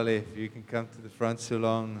If you can come to the front so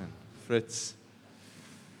long, and Fritz.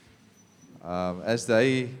 As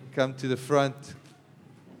they come to the front,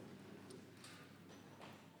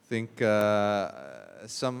 I think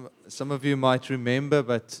some of you might remember,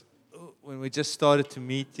 but when we just started to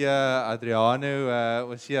meet here, Adriano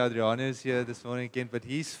was here. Adriano is here this morning again, but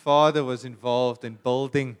his father was involved in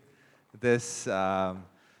building this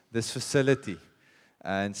facility.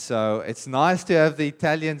 And so it's nice to have the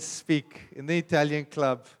Italians speak in the Italian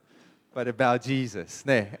club, but about Jesus.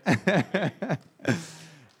 No.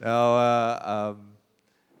 Now,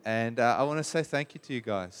 I want to say thank you to you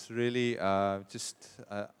guys. Really, I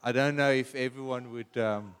don't know if everyone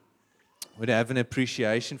would have an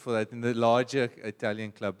appreciation for that in the larger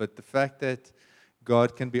Italian club, but the fact that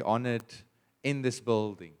God can be honored in this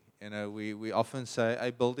building. You know, we often say, hey,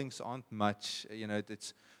 buildings aren't much,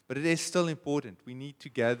 but it is still important. We need to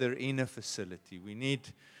gather in a facility. We need,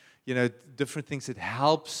 different things that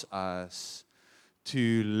helps us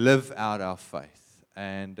to live out our faith.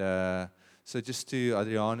 And so just to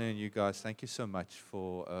Adriana and you guys, thank you so much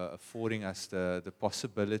for affording us the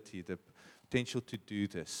possibility, the potential to do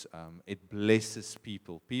this. It blesses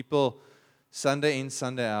people. People, Sunday in,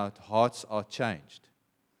 Sunday out, hearts are changed.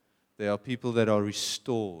 There are people that are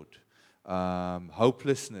restored.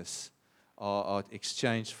 Hopelessness are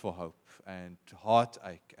exchanged for hope, and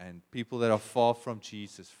heartache, and people that are far from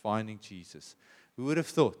Jesus, finding Jesus. Who would have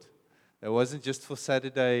thought? That wasn't just for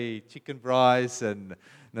Saturday chicken fries, and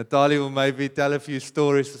Naphtali will maybe tell a few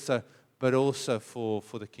stories or so, but also for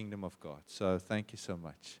the kingdom of God. So thank you so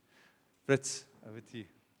much. Fritz, over to you.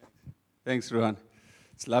 Thanks, Ruan.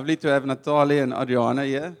 It's lovely to have Naphtali and Adriana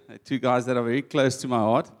here, two guys that are very close to my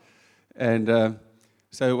heart. And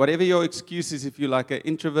so whatever your excuse is, if you're like an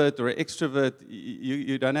introvert or an extrovert,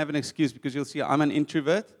 you don't have an excuse, because you'll see I'm an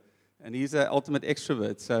introvert and he's an ultimate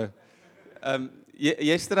extrovert. So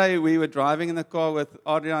yesterday we were driving in the car with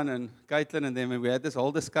Adrian and Caitlin and them, and we had this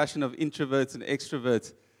whole discussion of introverts and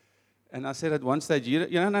extroverts. And I said at one stage, you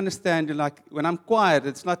don't understand. You're like, when I'm quiet,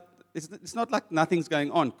 it's not like nothing's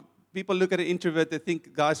going on. People look at an introvert, they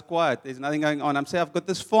think, guy's quiet, there's nothing going on. I'm saying, I've got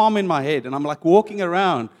this farm in my head, and I'm like walking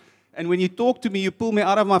around. And when you talk to me, you pull me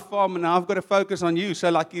out of my farm, and now I've got to focus on you. So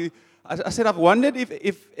like I said, I've wondered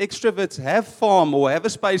if extroverts have farm or have a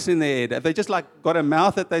space in their head. Have they just like got a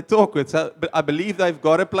mouth that they talk with? So, but I believe they've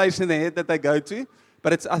got a place in their head that they go to.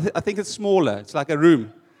 But I think it's smaller. It's like a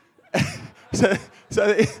room. so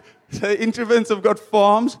the introverts have got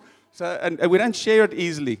farms, and we don't share it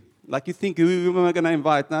easily. Like you think, who am I going to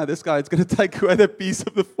invite? No, this guy is going to take away the piece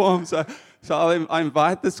of the farm. So I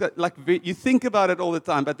invite this guy. Like you think about it all the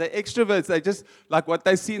time, but the extroverts, they just, like what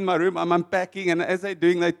they see in my room, I'm unpacking, and as they're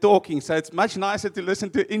doing, they're talking. So it's much nicer to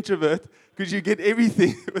listen to an introvert, because you get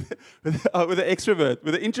everything with an extrovert.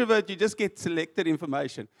 With an introvert, you just get selected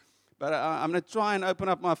information. But I'm going to try and open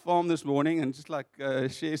up my farm this morning and just like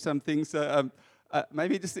share some things.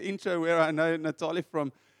 Maybe just the intro where I know Naphtali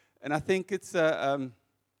from. And I think it's a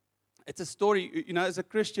story, as a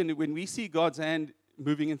Christian, when we see God's hand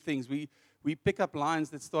moving in things, we pick up lines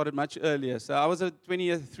that started much earlier. So I was a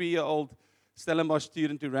 23-year-old Stellenbosch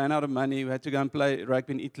student who ran out of money, who had to go and play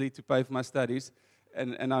rugby in Italy to pay for my studies.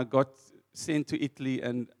 And I got sent to Italy,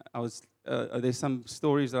 and I was there's some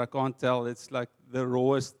stories that I can't tell. It's like the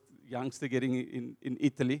rawest youngster getting in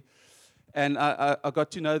Italy. And I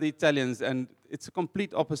got to know the Italians, and it's a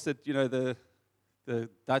complete opposite, the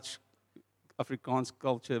Dutch Afrikaans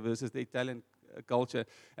culture versus the Italian culture.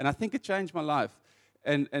 And I think it changed my life.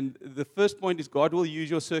 And the first point is God will use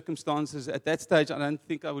your circumstances. At that stage, I don't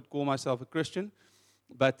think I would call myself a Christian,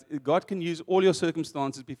 but God can use all your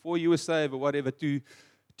circumstances before you were saved or whatever to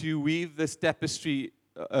weave this tapestry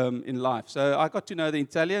in life. So I got to know the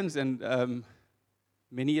Italians, and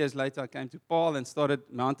many years later I came to Paarl and started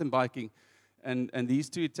mountain biking. And these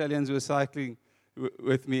two Italians were cycling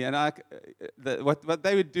with me, and what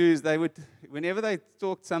they would do is whenever they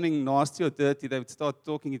talked something nasty or dirty, they would start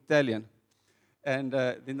talking Italian, and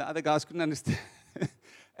then the other guys couldn't understand.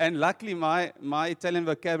 And luckily, my Italian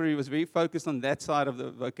vocabulary was very focused on that side of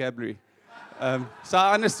the vocabulary, so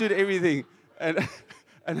I understood everything, and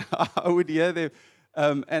I would hear them,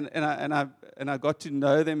 and I got to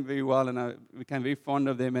know them very well, and I became very fond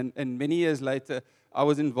of them, and many years later, I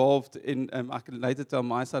was involved in, I can later tell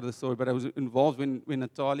my side of the story, but I was involved when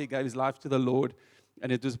Naphtali gave his life to the Lord,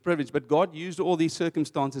 and it was a privilege. But God used all these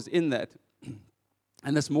circumstances in that.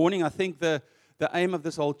 And this morning, I think the aim of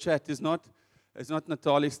this whole chat is not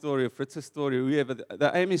Naphtali's story or Fritz's story or whoever.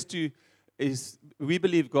 The aim is we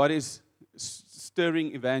believe God is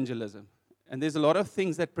stirring evangelism. And there's a lot of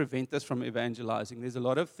things that prevent us from evangelizing. There's a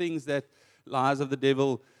lot of things that lies of the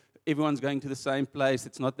devil everyone's going to the same place,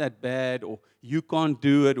 it's not that bad, or you can't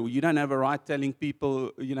do it, or you don't have a right telling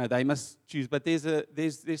people, they must choose. But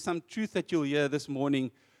there's some truth that you'll hear this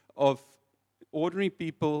morning of ordinary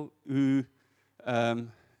people who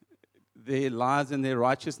their lives and their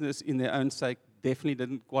righteousness in their own sake definitely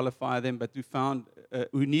didn't qualify them, but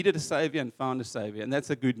who needed a Savior and found a Savior. And that's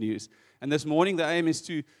the good news. And this morning, the aim is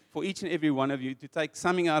for each and every one of you to take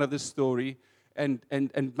something out of this story and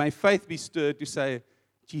may faith be stirred to say,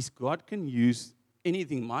 geez, God can use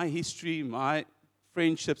anything, my history, my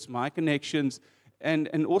friendships, my connections,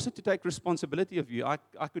 and also to take responsibility of you.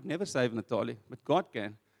 I could never save Naphtali, but God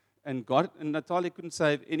can. And Naphtali couldn't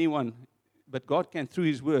save anyone, but God can through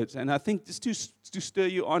His words. And I think just to stir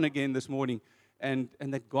you on again this morning, and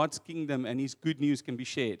that God's kingdom and His good news can be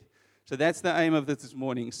shared. So that's the aim of this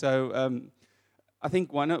morning. So I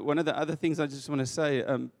think one of the other things I just want to say,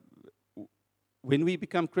 when we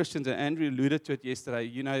become Christians, and Andrew alluded to it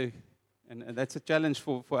yesterday, and that's a challenge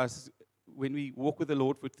for us when we walk with the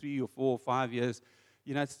Lord for 3 or 4 or 5 years.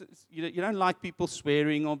 You don't like people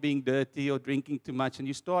swearing or being dirty or drinking too much, and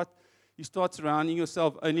you start surrounding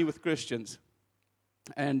yourself only with Christians.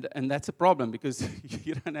 And that's a problem because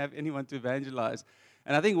you don't have anyone to evangelize.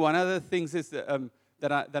 And I think one of the things is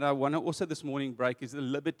that I want to also this morning break is the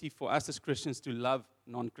liberty for us as Christians to love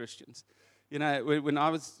non-Christians. When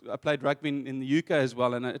I played rugby in the UK as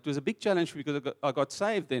well, and it was a big challenge because I got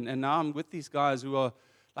saved then, and now I'm with these guys who are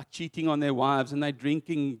like cheating on their wives and they're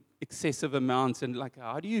drinking excessive amounts, and like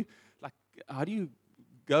how do you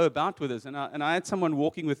go about with this? And I had someone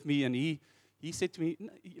walking with me, and he said to me,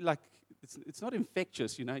 like, it's not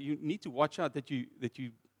infectious, you need to watch out that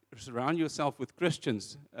you surround yourself with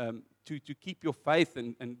Christians to keep your faith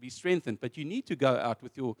and be strengthened, but you need to go out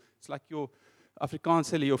with it's like your Afrikaans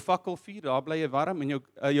sê jou fakkelvuur, daar bly jy warm, en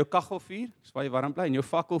jou kaggelvuur, is waar jy warm bly, en jou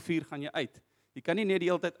fakkelvuur gaan jy uit. Jy kan nie net die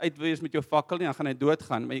hele tyd uit wees met jou fakkel nie, dan gaan hy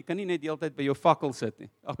doodgaan, maar jy kan nie net die hele tyd by jou fakkel sit nie.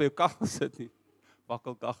 By jou kaggel sit nie.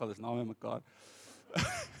 Fakkel, kaggel is nou met mekaar.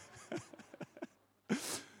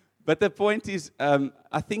 But the point is,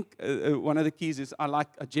 I think one of the keys is I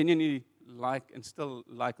genuinely like and still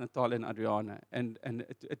like Naphtali and Adriana, and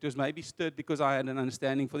it was maybe stirred because I had an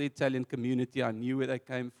understanding for the Italian community. I knew where they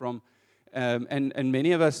came from. And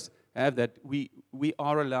many of us have that. We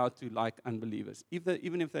are allowed to like unbelievers,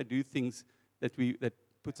 even if they do things that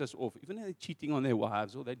puts us off. Even if they're cheating on their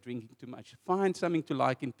wives or they're drinking too much, find something to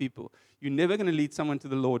like in people. You're never going to lead someone to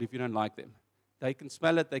the Lord if you don't like them. They can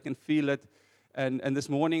smell it, they can feel it. And this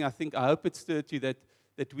morning, I hope it stirred you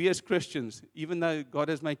that we as Christians, even though God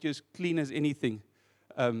has made you as clean as anything,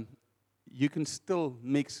 you can still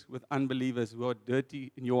mix with unbelievers who are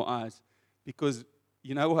dirty in your eyes, because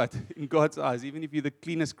you know what? In God's eyes, even if you're the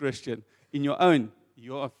cleanest Christian, in your own,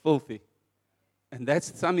 you are filthy. And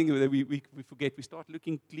that's something that we forget. We start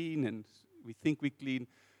looking clean, and we think we're clean,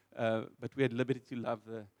 but we had liberty to love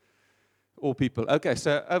all people. Okay,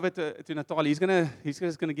 so over to Naphtali. He's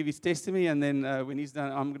just gonna give his testimony, and then when he's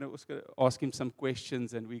done, I'm gonna also ask him some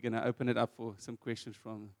questions, and we're gonna open it up for some questions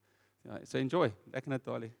from. So enjoy. Back in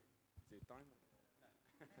Naphtali.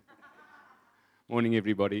 Morning,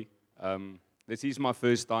 everybody. This is my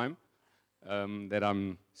first time that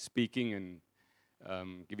I'm speaking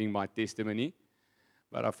and giving my testimony.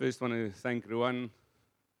 But I first want to thank Ruan,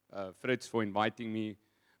 Fritz, for inviting me,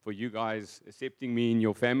 for you guys accepting me in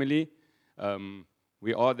your family.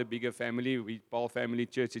 We are the bigger family. We Paarl Family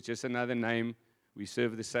Church. It's just another name. We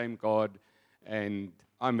serve the same God. And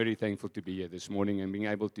I'm very thankful to be here this morning and being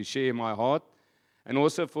able to share my heart. And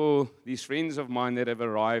also for these friends of mine that have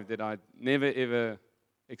arrived that I never, ever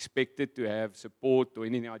expected to have support or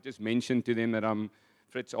anything. I just mentioned to them that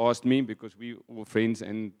Fritz asked me because we were friends,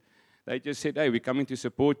 and they just said, hey, we're coming to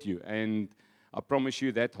support you. And I promise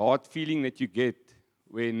you that heart feeling that you get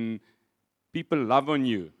when people love on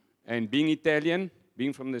you. And being Italian,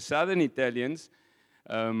 being from the southern Italians,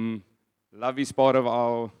 love is part of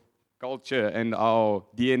our culture and our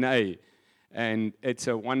DNA. And it's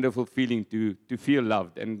a wonderful feeling to feel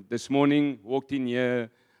loved. And this morning, walked in here,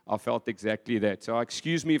 I felt exactly that. So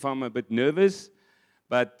excuse me if I'm a bit nervous,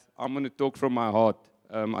 but I'm going to talk from my heart.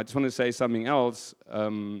 I just want to say something else.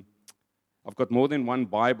 I've got more than one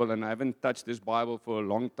Bible, and I haven't touched this Bible for a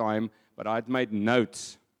long time, but I'd made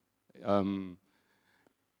notes in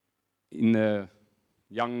the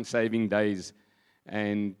young saving days.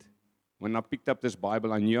 And when I picked up this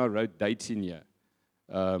Bible, I knew I wrote dates in here.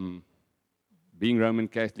 Being Roman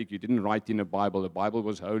Catholic, you didn't write in a Bible. The Bible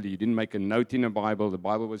was holy. You didn't make a note in a Bible. The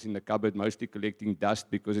Bible was in the cupboard, mostly collecting dust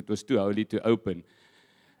because it was too holy to open.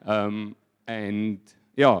 And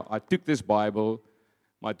I took this Bible.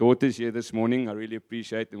 My daughter's here this morning. I really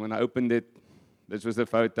appreciate it. When I opened it, This was the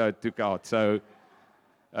photo I took out. So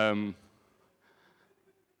I'm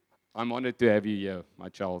honored to have you here, my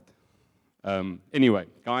child. Anyway,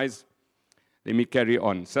 guys, let me carry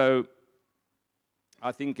on. So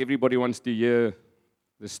I think everybody wants to hear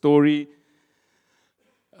the story.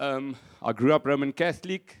 I grew up Roman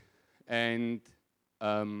Catholic, and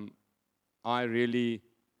I really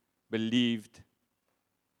believed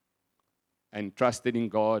and trusted in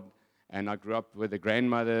God. And I grew up with a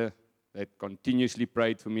grandmother that continuously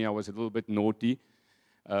prayed for me. I was a little bit naughty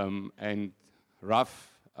and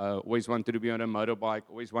rough. Always wanted to be on a motorbike.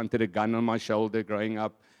 Always wanted a gun on my shoulder growing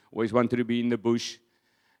up. Always wanted to be in the bush.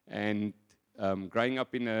 And growing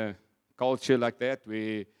up in a culture like that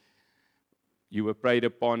where you were prayed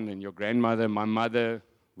upon, and your grandmother, my mother,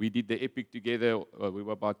 we did the epic together. We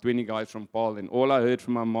were about 20 guys from Paarl, and all I heard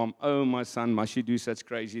from my mom, "Oh, my son, must you do such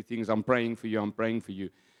crazy things? I'm praying for you, I'm praying for you."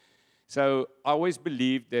 So I always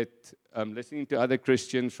believed that listening to other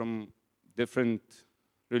Christians from different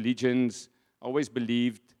religions, I always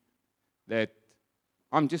believed that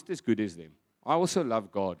I'm just as good as them. I also love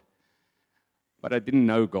God, but I didn't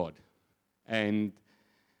know God. And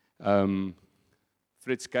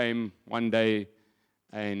Fritz came one day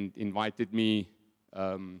and invited me.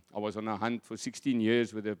 I was on a hunt for 16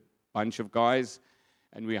 years with a bunch of guys,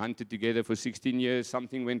 and we hunted together for 16 years.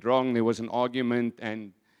 Something went wrong. There was an argument,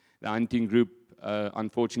 and the hunting group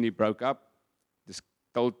unfortunately broke up. Just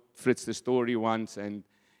told Fritz the story once, and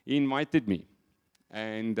he invited me.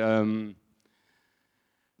 And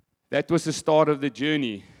that was the start of the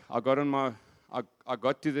journey. I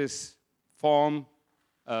got to this farm.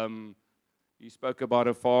 He spoke about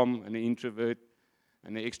a farm and an introvert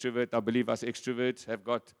and an extrovert. I believe us extroverts have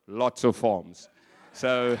got lots of farms.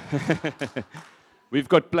 So we've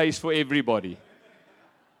got place for everybody.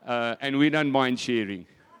 And we don't mind sharing.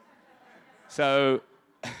 So,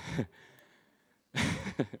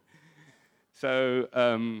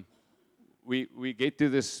 we get to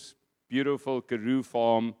this beautiful Karoo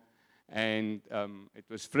farm, and it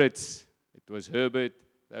was Fritz, it was Herbert.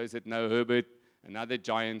 Those that know Herbert, another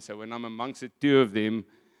giant. So when I'm amongst the two of them,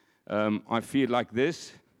 I feel like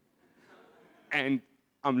this, and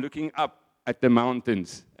I'm looking up at the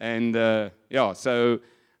mountains. And so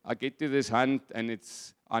I get to this hunt, and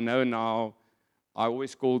I know now, I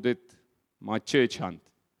always called it my church hunt,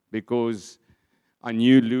 because I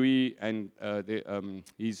knew Louis and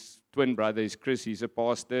his twin brother is Chris, he's a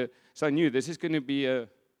pastor. So I knew this is going to be a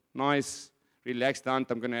nice, relaxed hunt.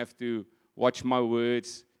 I'm going to have to watch my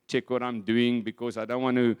words, check what I'm doing, because I don't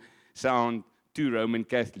want to sound too Roman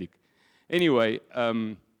Catholic. Anyway,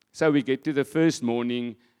 so we get to the first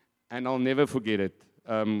morning, and I'll never forget it.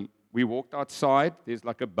 We walked outside. There's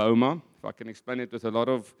like a boma, if I can explain it with a lot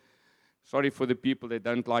of, sorry for the people that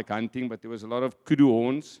don't like hunting, but there was a lot of kudu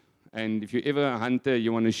horns. And if you're ever a hunter,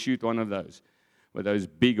 you want to shoot one of those, with those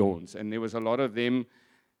big horns. And there was a lot of them.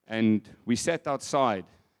 And we sat outside,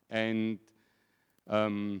 and I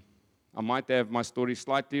might have my story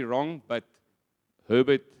slightly wrong, but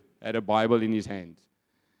Herbert had a Bible in his hand.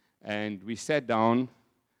 And we sat down,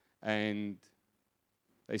 and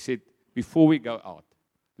they said, before we go out,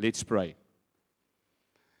 let's pray.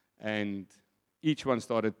 And each one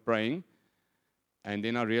started praying. And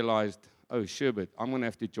then I realized, oh, Sherbert, I'm going to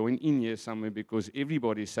have to join in here somewhere, because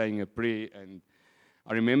everybody's saying a prayer. And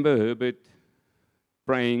I remember Herbert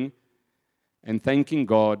praying and thanking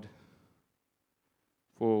God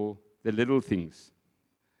for the little things,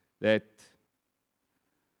 that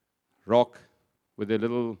rock with a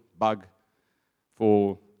little bug,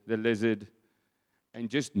 for the lizard, and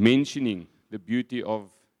just mentioning the beauty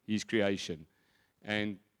of his creation.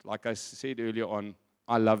 And like I said earlier on,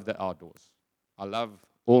 I love the outdoors. I love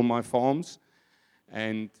all my farms,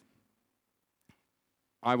 and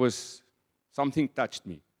something touched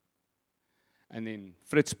me. And then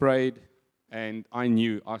Fritz prayed, and I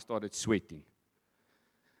knew, I started sweating.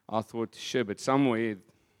 I thought, sure, but somewhere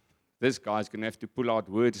this guy's going to have to pull out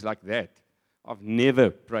words like that. I've never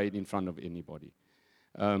prayed in front of anybody.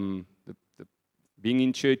 Being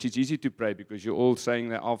in church, it's easy to pray because you're all saying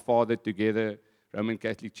that Our Father together. Roman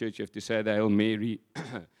Catholic Church, you have to say the Hail Mary.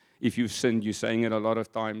 If you've sinned, you're saying it a lot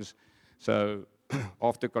of times. So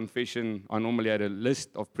after confession, I normally had a list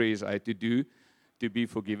of prayers I had to do to be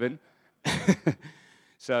forgiven.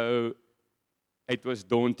 So it was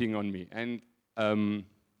daunting on me. And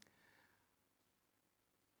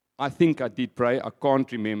I think I did pray. I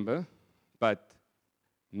can't remember. But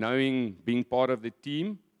being part of the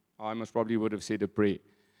team, I most probably would have said a prayer.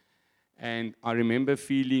 And I remember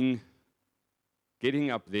getting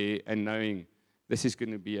up there and knowing this is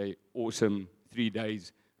going to be an awesome 3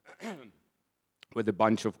 days with a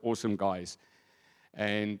bunch of awesome guys.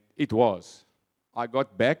 And it was. I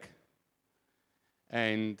got back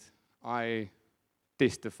and I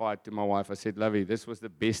testified to my wife. I said, Lovey, this was the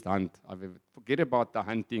best hunt I've ever. Forget about the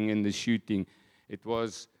hunting and the shooting. It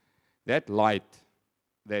was that light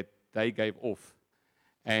that they gave off.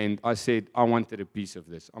 And I said, I wanted a piece of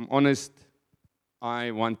this. I'm honest.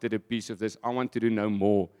 I wanted a piece of this. I wanted to know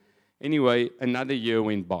more. Anyway, another year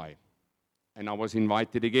went by. And I was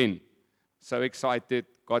invited again. So excited.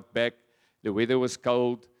 Got back. The weather was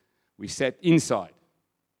cold. We sat inside.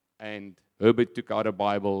 And Herbert took out a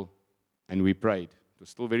Bible. And we prayed. It was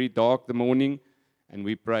still very dark the morning. And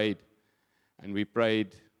we prayed. And we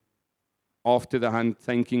prayed after the hunt,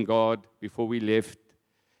 thanking God before we left.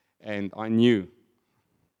 And I knew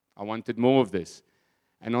I wanted more of this.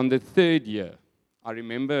 And on the third year, I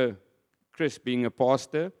remember Chris being a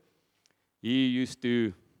pastor. He used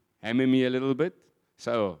to hammer me a little bit.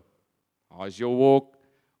 So, how's your walk?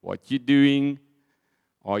 What you doing?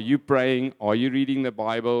 Are you praying? Are you reading the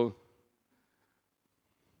Bible?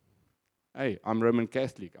 Hey, I'm Roman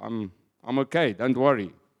Catholic. I'm okay. Don't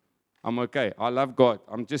worry. I'm okay. I love God.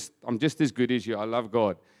 I'm just as good as you. I love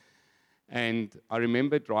God. And I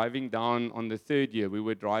remember driving down on the third year. We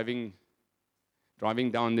were driving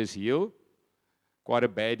down this hill, quite a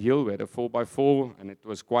bad hill. We had a 4x4, and it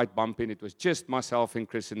was quite bumpy. And it was just myself and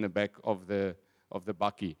Chris in the back of the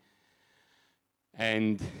bucky.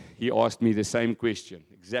 And he asked me the same question,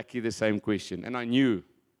 exactly the same question. And I knew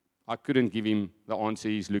I couldn't give him the answer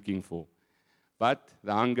he's looking for. But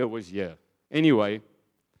the hunger was here. Anyway,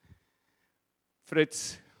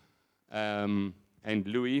 Fritz and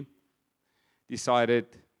Louis decided,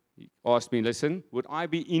 he asked me, listen, would I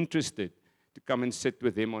be interested to come and sit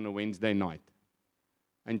with them on a Wednesday night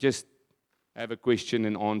and just have a question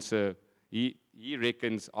and answer? He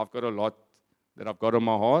reckons I've got a lot that I've got on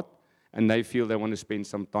my heart, and they feel they want to spend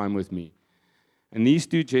some time with me. And these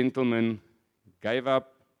two gentlemen gave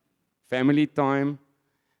up family time.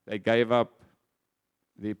 They gave up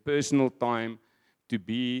their personal time to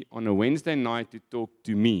be on a Wednesday night to talk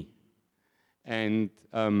to me. And,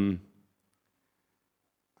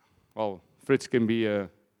 well, Fritz can be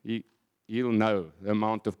he'll know the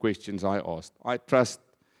amount of questions I asked. I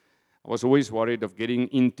was always worried of getting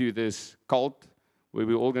into this cult where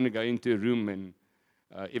we're all going to go into a room and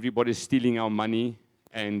everybody's stealing our money.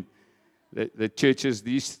 And the churches,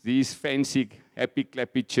 these fancy, happy,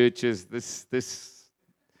 clappy churches,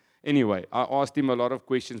 Anyway, I asked him a lot of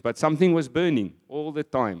questions, but something was burning all the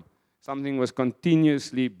time. Something was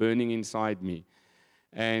continuously burning inside me.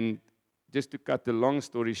 And just to cut the long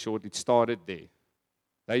story short, it started there.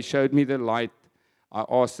 They showed me the light. I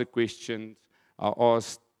asked the questions. I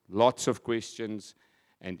asked lots of questions.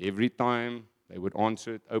 And every time they would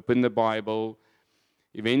answer it, open the Bible.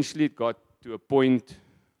 Eventually it got to a point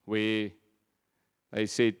where they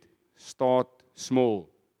said, start small.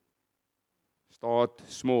 Start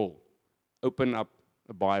small. Open up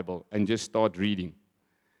a Bible and just start reading.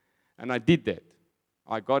 And I did that.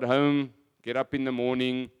 I got home, get up in the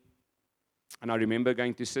morning, and I remember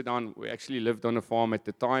going to sit down. We actually lived on a farm at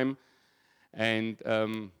the time. And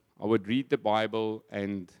I would read the Bible,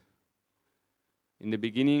 and in the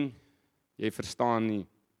beginning, jy verstaan nie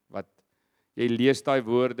wat jy lees daai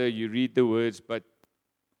woorde, you read the words, but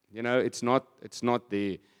it's not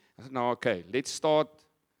there. I said, no, okay, let's start.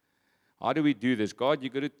 How do we do this? God,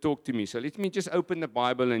 you've got to talk to me. So let me just open the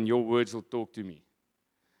Bible and your words will talk to me.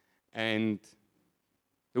 And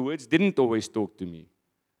the words didn't always talk to me.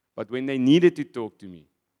 But when they needed to talk to me,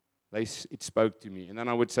 it spoke to me. And then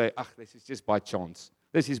I would say, this is just by chance.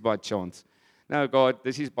 This is by chance. No, God,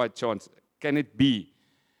 this is by chance. Can it be?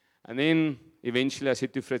 And then eventually I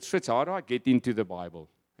said to Fritz, how do I get into the Bible?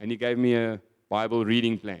 And he gave me a Bible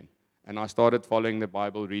reading plan. And I started following the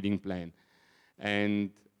Bible reading plan.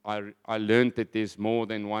 And I learned that there's more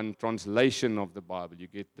than one translation of the Bible.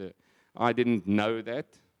 I didn't know that.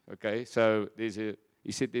 Okay, so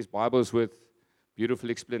he said there's Bibles with beautiful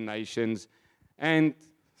explanations. And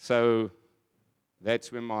so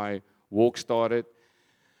that's when my walk started.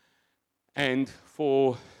 And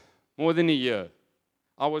for more than a year,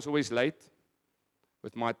 I was always late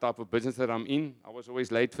with my type of business that I'm in. I was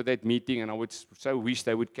always late for that meeting, and I would so wish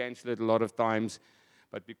they would cancel it a lot of times.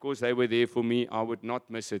 But because they were there for me, I would not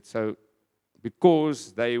miss it. So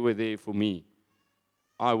because they were there for me,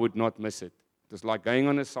 I would not miss it. It was like going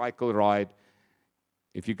on a cycle ride.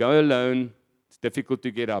 If you go alone, it's difficult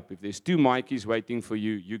to get up. If there's two Mikeys waiting for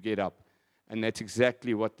you, you get up. And that's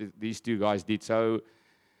exactly what these two guys did. So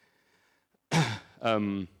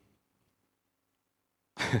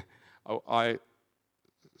I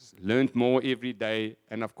learned more every day.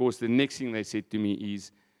 And of course, the next thing they said to me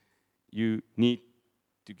is, you need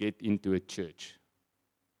to get into a church.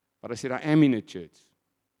 But I said, I am in a church.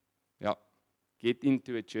 Yeah, get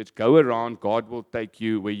into a church. Go around. God will take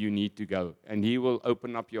you where you need to go. And He will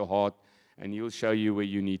open up your heart and He'll show you where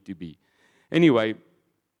you need to be. Anyway,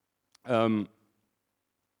 I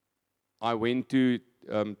went to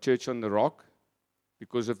Church on the Rock.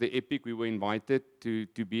 Because of the Epic, we were invited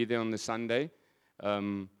to be there on the Sunday,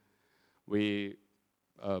 where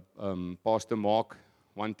Pastor Mark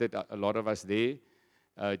wanted a lot of us there,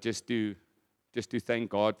 just to thank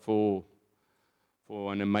God for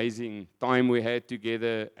an amazing time we had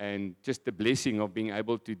together, and just the blessing of being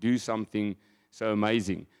able to do something so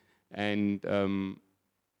amazing. And it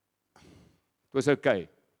was okay.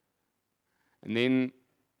 And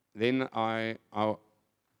then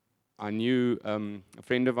I knew a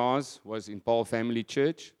friend of ours was in Paarl Family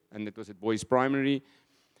Church, and it was at Boys Primary.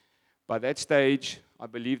 By that stage, I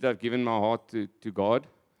believed I've given my heart to God,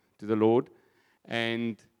 to the Lord,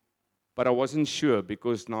 but I wasn't sure,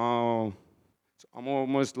 because now I'm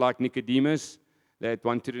almost like Nicodemus that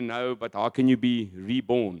wanted to know, but how can you be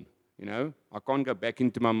reborn? You know, I can't go back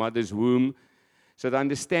into my mother's womb. So the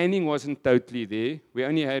understanding wasn't totally there. We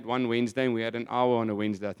only had one Wednesday, and we had an hour on a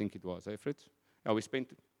Wednesday, I think it was. Hey, Fritz? Yeah, we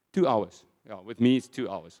spent 2 hours. Yeah, with me it's 2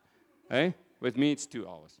 hours. Hey? With me it's 2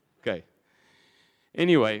 hours. Okay.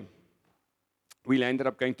 Anyway, we ended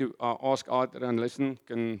up going to ask Adrian, listen,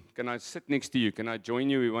 can I sit next to you? Can I join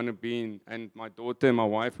you? We want to be in. And my daughter and my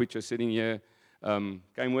wife, which are sitting here,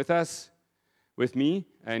 came with me,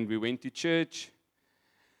 and we went to church.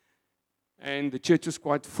 And the church was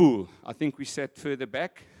quite full. I think we sat further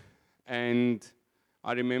back, and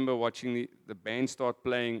I remember watching the band start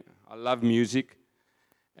playing. I love music,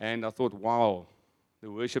 and I thought, wow, the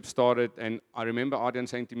worship started, and I remember Adrian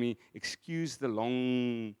saying to me, excuse the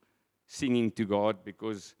long singing to God,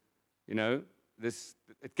 because, you know,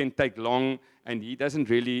 it can take long, and he doesn't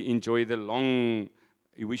really enjoy the long.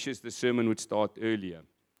 He wishes the sermon would start earlier.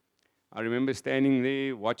 I remember standing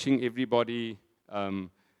there, watching everybody,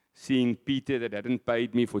 seeing Peter that hadn't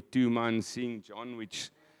paid me for 2 months, seeing John, which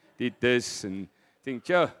did this, and think,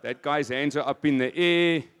 yeah, that guy's hands are up in the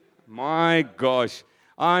air. My gosh,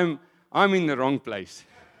 I'm in the wrong place.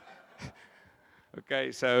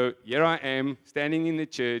 Okay, so here I am, standing in the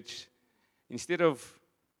church. Instead of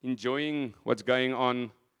enjoying what's going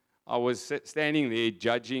on, I was standing there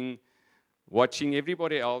judging, watching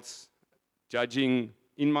everybody else, judging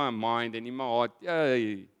in my mind and in my heart.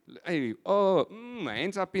 Hey,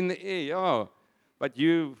 hands up in the air, yeah. But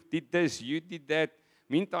you did this, you did that.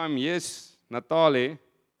 Meantime, yes, Naphtali,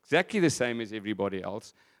 exactly the same as everybody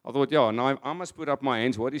else. I thought, yeah, now I must put up my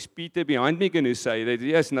hands. What is Peter behind me going to say? That,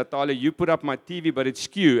 yes, Naphtali, you put up my TV, but it's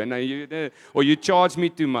skew, and or you charge me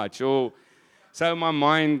too much. Or so my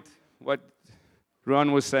mind, what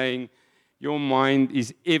Ron was saying, your mind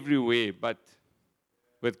is everywhere, but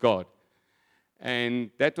with God. And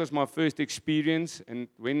that was my first experience. And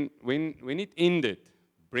when it ended,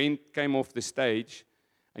 Brent came off the stage,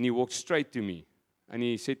 and he walked straight to me. And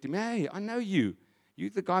he said to me, hey, I know you. You're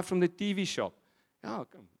the guy from the TV shop. Oh,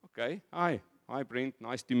 okay. Hi, Brent.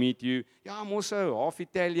 Nice to meet you. Yeah, I'm also half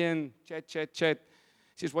Italian. Chat.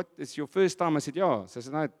 He says, what, it's your first time? I said, yeah. So I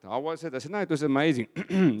said, no, how was it? I said, no, it was amazing.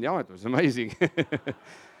 Yeah, it was amazing.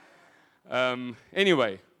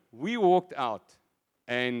 Anyway, we walked out.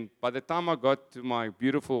 And by the time I got to my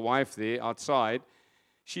beautiful wife there outside,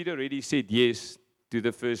 she'd already said yes to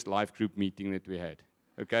the first life group meeting that we had.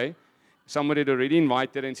 Okay? Somebody had already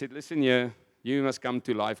invited her and said, listen here, you must come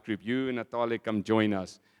to life group. You and Naphtali, come join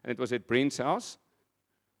us. And it was at Brent's house.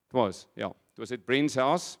 It was at Brent's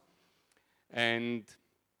house. And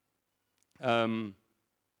so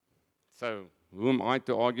who am I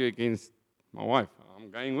to argue against my wife?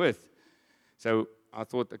 I'm going with. So I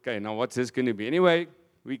thought, okay, now what's this going to be? Anyway,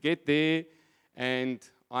 we get there, and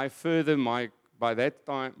I further by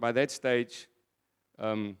that stage,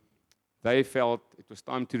 they felt it was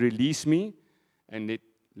time to release me and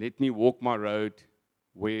let me walk my road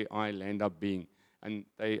where I land up being. And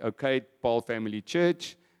they okayed Paarl Family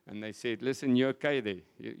Church, and they said, listen, you're okay there.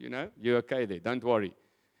 You're okay there. Don't worry.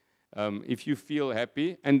 If you feel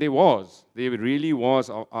happy, and there really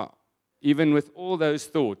was, even with all those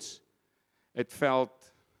thoughts, it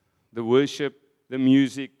felt the worship, the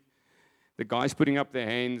music, the guys putting up their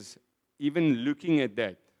hands, even looking at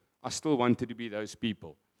that, I still wanted to be those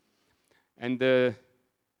people. And we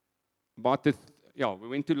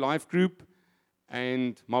went to life group,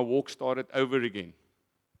 and my walk started over again.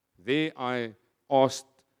 There I asked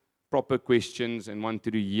proper questions and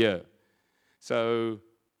wanted to hear. So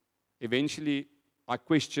eventually I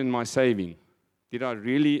questioned my saving. Did I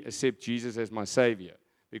really accept Jesus as my Savior?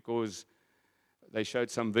 Because they showed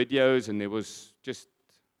some videos, and there was just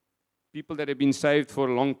people that have been saved for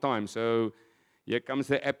a long time. So here comes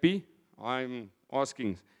the appy. I'm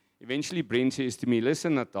asking. Eventually, Brent says to me,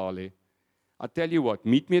 listen, Naphtali, I tell you what,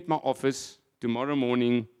 meet me at my office tomorrow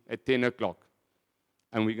morning at 10 o'clock.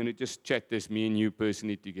 And we're going to just chat this, me and you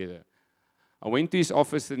personally together. I went to his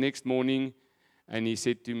office the next morning, and he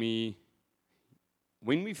said to me,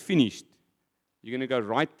 when we finished, you're going to go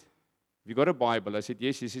write. Have you got a Bible? I said,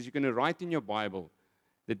 yes. He says, you're going to write in your Bible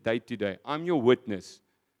the date today. I'm your witness.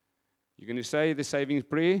 You're going to say the saving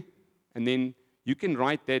prayer, and then you can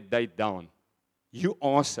write that date down. You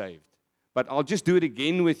are saved. But I'll just do it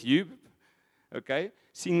again with you, okay?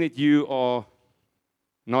 Seeing that you are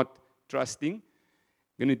not trusting,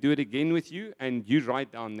 I'm going to do it again with you, and you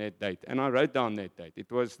write down that date. And I wrote down that date.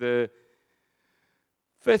 It was the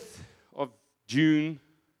 5th of June,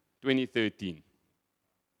 2013.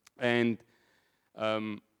 And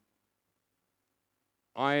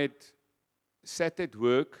I had sat at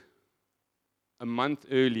work a month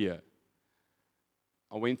earlier.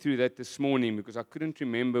 I went through that this morning because I couldn't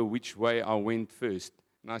remember which way I went first.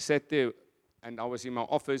 And I sat there, and I was in my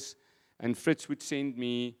office, and Fritz would send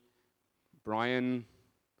me, Brian,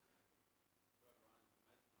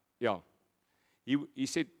 he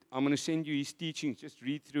said, I'm going to send you his teachings, just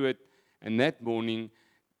read through it. And that morning,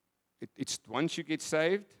 it's once you get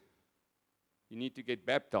saved, you need to get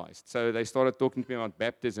baptized. So they started talking to me about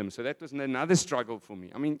baptism. So that was another struggle for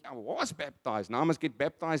me. I mean, I was baptized. Now I must get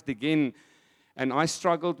baptized again. And I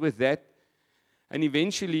struggled with that. And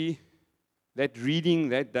eventually, that reading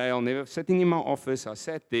that day, I'll never, sitting in my office, I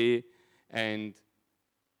sat there, and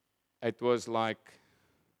it was like,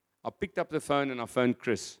 I picked up the phone and I phoned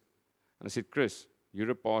Chris. And I said, Chris,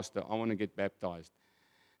 you're a pastor. I want to get baptized.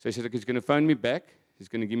 So he said, look, he's going to phone me back. He's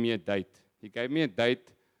going to give me a date. He gave me a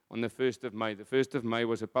date on the 1st of May. The 1st of May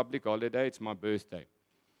was a public holiday. It's my birthday.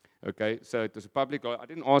 Okay, so it was a public holiday. I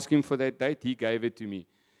didn't ask him for that date. He gave it to me.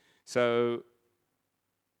 So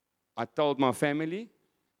I told my family,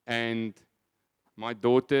 and my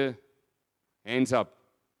daughter, hands up,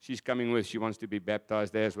 she's coming with. She wants to be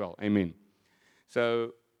baptized there as well. Amen.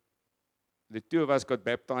 So the two of us got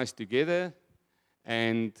baptized together,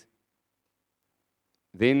 and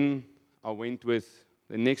then I went with,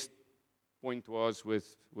 the next point was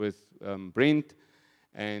with Brent,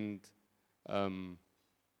 and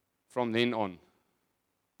from then on,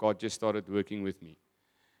 God just started working with me.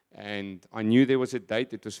 And I knew there was a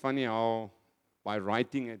date. It was funny how, by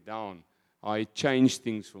writing it down, I changed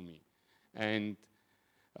things for me. And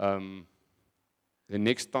the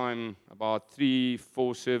next time, about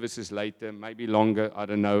 3-4 services later, maybe longer, I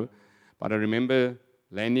don't know, but I remember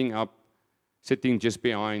landing up, sitting just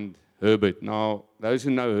behind Herbert. Now, those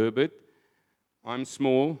who know Herbert, I'm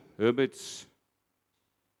small. Herbert's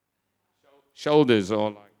shoulders are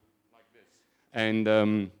like this.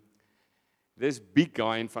 And this big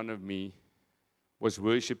guy in front of me was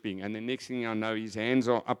worshiping. And the next thing I know, his hands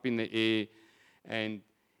are up in the air, and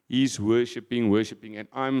he's worshiping. And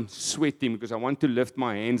I'm sweating because I want to lift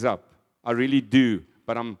my hands up. I really do,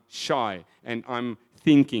 but I'm shy, and I'm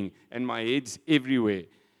thinking, and my head's everywhere.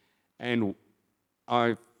 And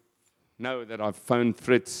I know that I've phoned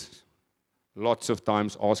Fritz lots of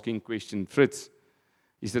times asking questions. Fritz,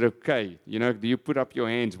 is it okay? You know, do you put up your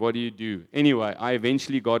hands? What do you do? Anyway, I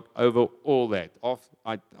eventually got over all that.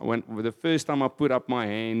 The first time I put up my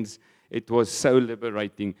hands, it was so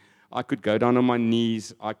liberating. I could go down on my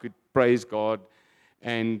knees. I could praise God.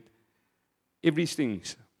 And everything,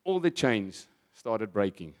 all the chains started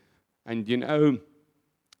breaking. And you know,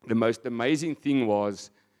 the most amazing thing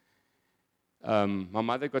was, my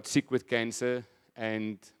mother got sick with cancer,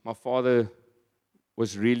 and my father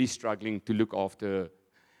was really struggling to look after her.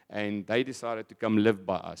 And they decided to come live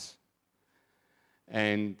by us.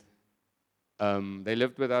 And they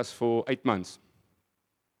lived with us for 8 months.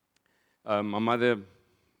 My mother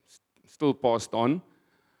still passed on,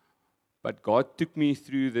 but God took me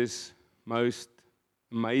through this most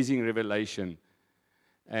amazing revelation.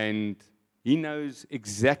 And He knows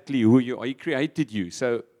exactly who you are. He created you.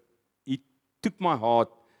 So He took my heart,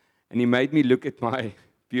 and He made me look at my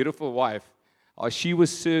beautiful wife, how she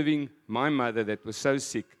was serving my mother that was so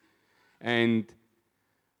sick. And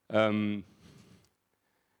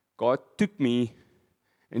God took me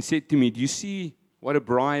and said to me, do you see what a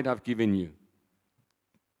bride I've given you?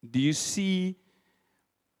 Do you see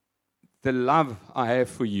the love I have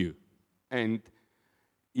for you? And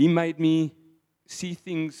He made me see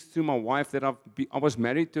things through my wife that I was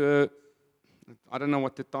married to her. I don't know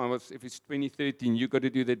what the time was. If it's 2013, you got to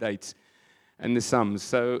do the dates and the sums.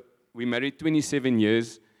 So we married 27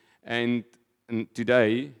 years, and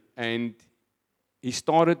today, and he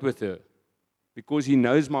started with her because he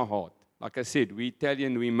knows my heart. Like I said, we're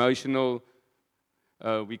Italian, we're emotional,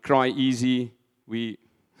 we cry easy, we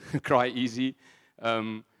cry easy.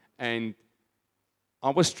 And I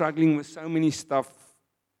was struggling with so many stuff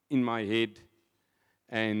in my head,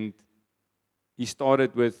 and he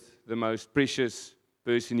started with the most precious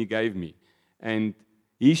person he gave me. And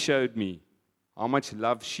he showed me how much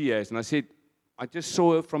love she has. And I said, I just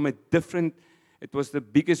saw her from a different, it was the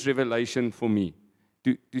biggest revelation for me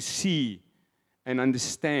to see and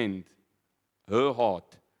understand her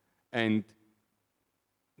heart, and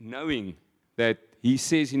knowing that he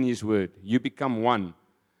says in his word, you become one.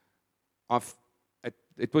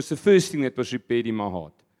 It was the first thing that was repaired in my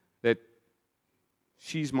heart, that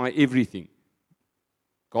she's my everything.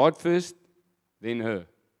 God first, then her.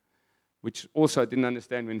 Which also I didn't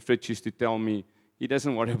understand when Fritz used to tell me, he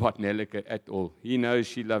doesn't worry about Nelleke at all. He knows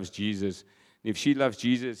she loves Jesus. If she loves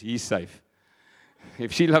Jesus, he's safe.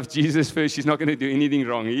 If she loves Jesus first, she's not going to do anything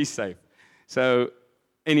wrong. He's safe. So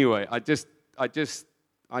anyway, I just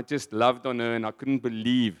loved on her, and I couldn't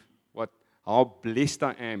believe how blessed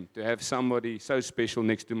I am to have somebody so special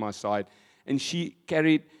next to my side. And she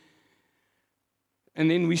carried, and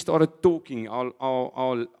then we started talking.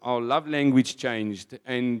 Our love language changed,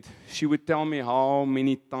 and she would tell me how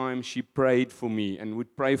many times she prayed for me and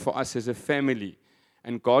would pray for us as a family.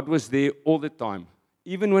 And God was there all the time.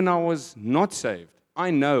 Even when I was not saved, I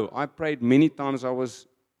know I prayed many times. I was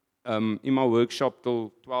in my workshop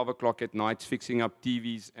till 12 o'clock at night, fixing up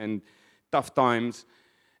TVs and tough times,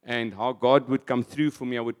 and how God would come through for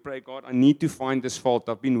me. I would pray, God, I need to find this fault.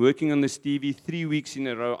 I've been working on this TV 3 weeks in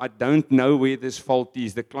a row. I don't know where this fault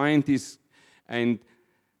is. The client is, and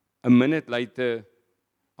a minute later,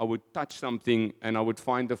 I would touch something and I would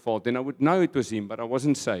find the fault. Then I would know it was him, but I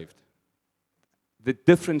wasn't saved. The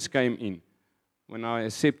difference came in when I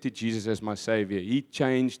accepted Jesus as my Savior. He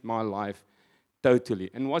changed my life totally.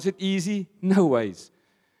 And was it easy? No ways.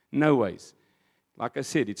 No ways. Like I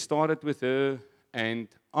said, it started with her, and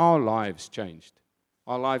our lives changed.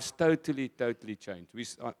 Our lives totally changed.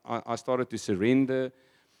 I started to surrender.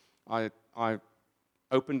 I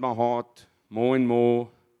opened my heart more and more.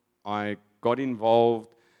 I got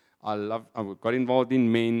involved. I got involved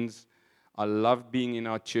in men's. I loved being in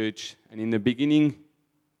our church. And in the beginning,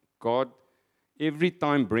 God, every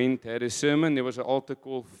time Brent had a sermon, there was an altar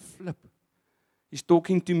call, flip. He's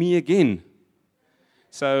talking to me again.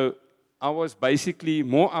 So I was basically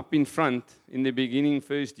more up in front in the beginning,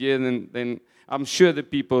 first year, than I'm sure the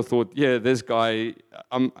people thought, yeah, this guy,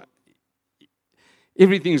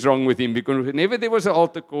 everything's wrong with him. Because whenever there was an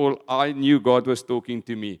altar call, I knew God was talking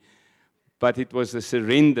to me. But it was the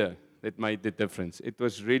surrender that made the difference. It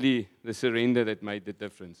was really the surrender that made the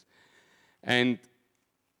difference. And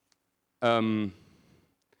when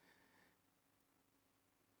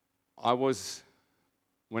I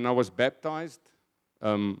was baptized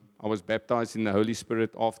in the Holy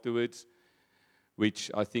Spirit afterwards, which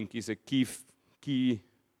I think is a key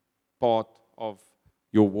part of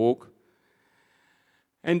your walk.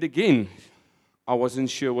 And again, I wasn't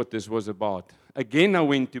sure what this was about. Again, I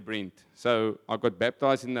went to Brent. So I got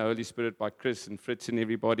baptized in the Holy Spirit by Chris and Fritz and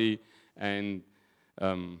everybody. And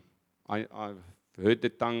I've heard the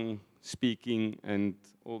tongue speaking and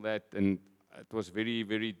all that. And it was very,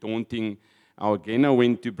 very daunting. Again, I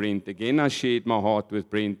went to Brent. Again, I shared my heart with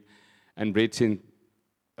Brent. And Brent said,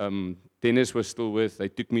 Dennis was still with. They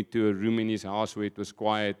took me to a room in his house where it was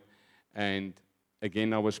quiet. And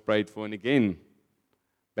again, I was prayed for. And again,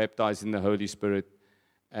 baptized in the Holy Spirit.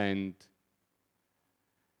 And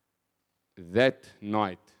that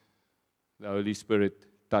night, the Holy Spirit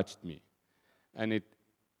touched me. And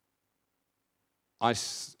I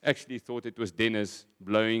actually thought it was Dennis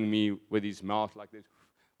blowing me with his mouth like this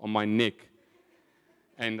on my neck.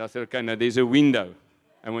 And I said, okay, now there's a window.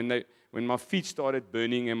 And when my feet started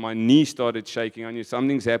burning and my knees started shaking, I knew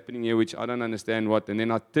something's happening here, which I don't understand what. And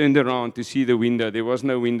then I turned around to see the window. There was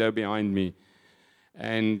no window behind me.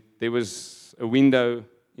 And there was a window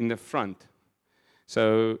in the front.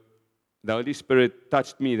 So the Holy Spirit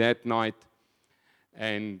touched me that night.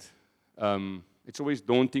 And it's always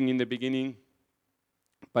daunting in the beginning,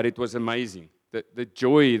 but it was amazing. The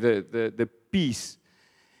joy, the peace,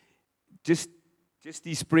 just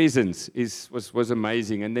his presence was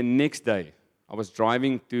amazing. And the next day, I was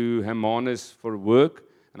driving to Hermanus for work,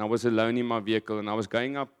 and I was alone in my vehicle, and I was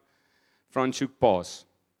going up Franschhoek Pass.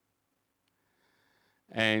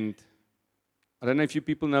 And I don't know if you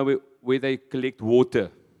people know where they collect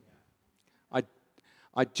water.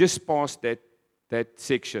 I just passed that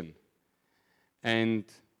section. And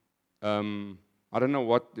I don't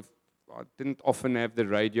know if I didn't often have the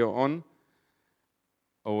radio on,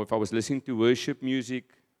 or if I was listening to worship music,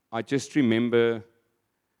 I just remember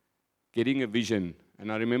getting a vision.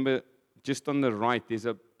 And I remember just on the right, there's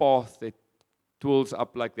a path that twirls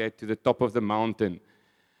up like that to the top of the mountain.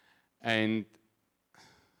 And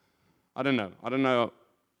I don't know.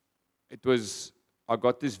 I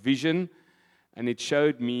got this vision, and it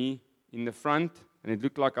showed me in the front, and it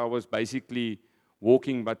looked like I was basically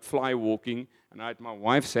walking, but fly walking. And I had my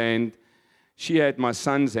wife's hand, she had my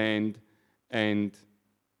son's hand, and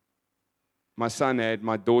my son had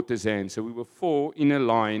my daughter's hand. So we were 4 in a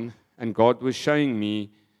line, and God was showing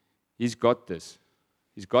me, He's got this.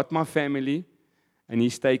 He's got my family, and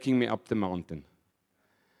He's taking me up the mountain.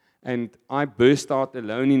 And I burst out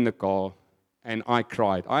alone in the car, and I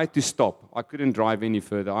cried. I had to stop. I couldn't drive any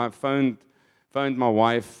further. I phoned my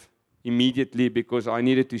wife immediately because I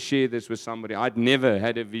needed to share this with somebody. I'd never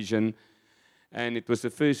had a vision, and it was the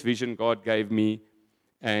first vision God gave me.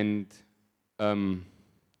 And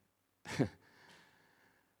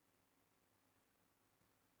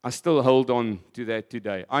I still hold on to that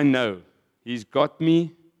today. I know He's got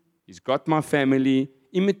me, He's got my family,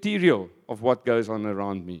 immaterial of what goes on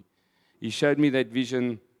around me. He showed me that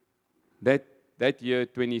vision that year,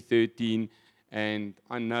 2013, and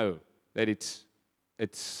I know that it's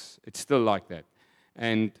still like that.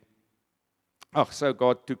 And so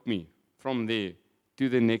God took me from there to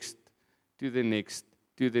the next, to the next,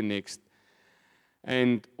 to the next.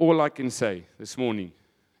 And all I can say this morning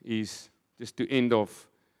is just to end off,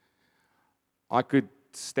 I could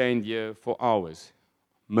stand here for hours,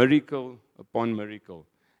 miracle upon miracle.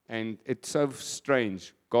 And it's so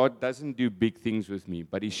strange. God doesn't do big things with me,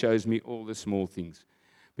 but He shows me all the small things.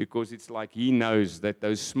 Because it's like He knows that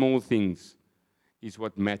those small things is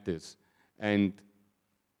what matters. And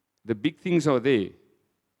the big things are there.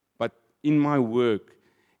 But in my work,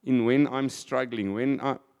 in when I'm struggling,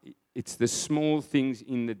 it's the small things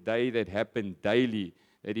in the day that happen daily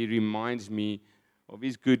that He reminds me of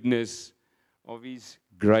His goodness, of His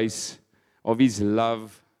grace, of His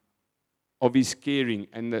love, of His caring.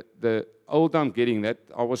 And the older I'm getting, that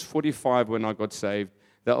I was 45 when I got saved,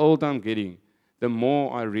 the older I'm getting, the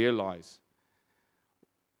more I realize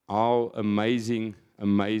how amazing,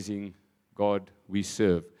 amazing God we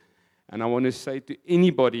serve. And I want to say to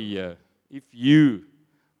anybody here, if you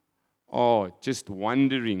are just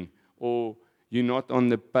wondering, or you're not on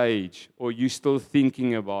the page, or you're still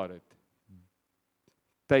thinking about it,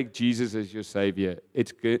 take Jesus as your Savior.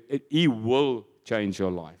 It's good. He will change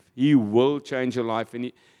your life. He will change your life.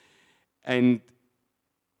 And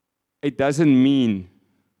it doesn't mean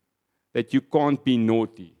that you can't be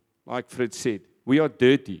naughty. Like Fred said, we are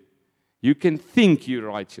dirty. You can think you're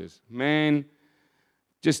righteous. Man,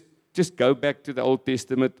 just go back to the Old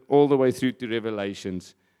Testament all the way through to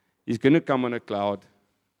Revelations. He's going to come on a cloud,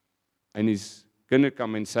 and He's going to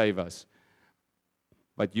come and save us.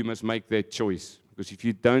 But you must make that choice. Because if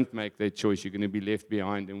you don't make that choice, you're going to be left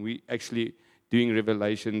behind. And we're actually doing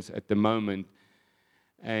Revelations at the moment.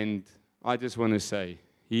 And I just want to say,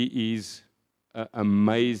 He is an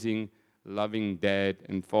amazing, loving dad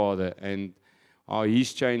and father. And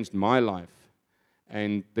He's changed my life.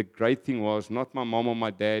 And the great thing was, not my mom or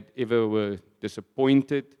my dad ever were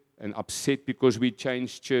disappointed and upset because we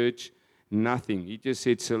changed church. Nothing. He just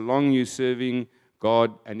said, so long you're serving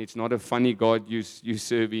God, and it's not a funny God you're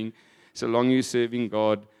serving, so long you're serving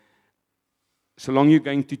God, so long you're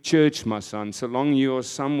going to church, my son, so long you're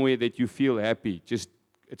somewhere that you feel happy,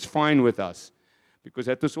 it's fine with us. Because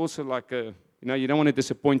that was also like you don't want to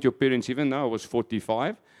disappoint your parents, even though I was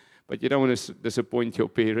 45, but you don't want to disappoint your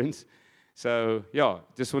parents. So,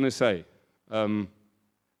 just want to say,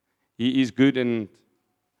 He is good, and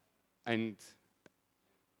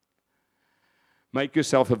make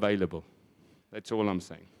yourself available. That's all I'm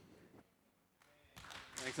saying.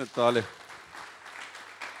 Thanks, Naphtali.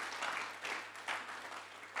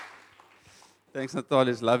 Thanks,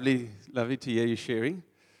 Naphtali. It's lovely to hear you sharing.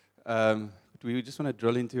 We just want to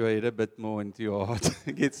drill into your head a bit more, into your heart.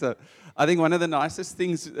 I think one of the nicest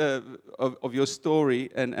things of your story,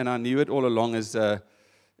 and I knew it all along, is there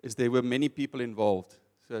were many people involved.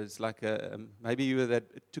 So it's like maybe you were that.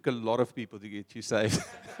 It took a lot of people to get you saved.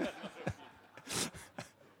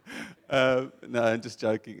 No, I'm just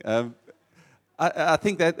joking. I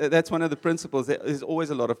think that's one of the principles. There's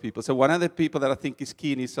always a lot of people. So one of the people that I think is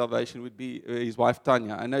key in his salvation would be his wife,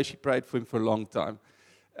 Tanya. I know she prayed for him for a long time.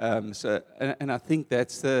 And I think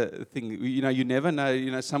that's the thing. You never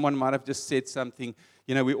know. Someone might have just said something.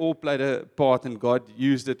 We all played a part, and God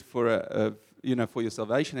used it for for your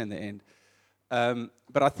salvation in the end.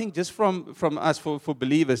 But I think just from us, for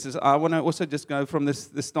believers, I want to also just go from this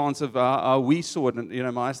stance of how we saw it,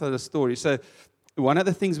 and my side of the story. So one of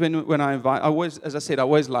the things when I invite, as I said, I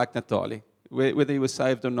always liked Naphtali, whether he was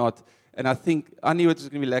saved or not. And I think I knew it was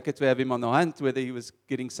going to be lekker to have him on the hunt, whether he was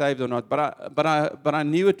getting saved or not. But I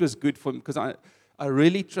knew it was good for him because I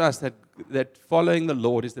really trust that following the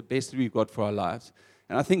Lord is the best we've got for our lives.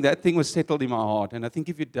 And I think that thing was settled in my heart. And I think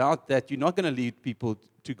if you doubt that, you're not going to lead people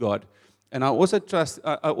to God. And I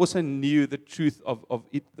also knew the truth of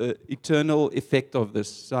the eternal effect of this.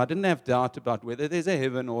 So I didn't have doubt about whether there's a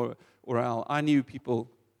heaven or hell. I knew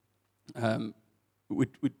people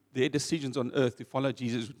would their decisions on earth to follow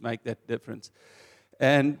Jesus would make that difference.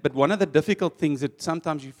 But one of the difficult things that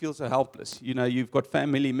sometimes you feel so helpless. You've got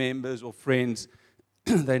family members or friends.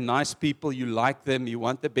 They're nice people. You like them. You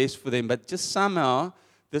want the best for them. But just somehow,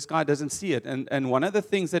 this guy doesn't see it. And one of the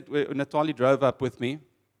things that Naphtali drove up with me,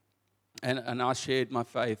 and I shared my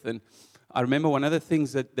faith. And I remember one of the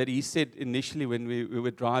things that he said initially when we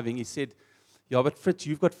were driving. He said, "Yeah, but Fritz,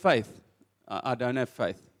 you've got faith. I don't have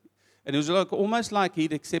faith." And it was almost like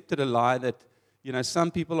he'd accepted a lie that, some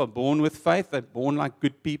people are born with faith. They're born like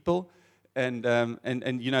good people. And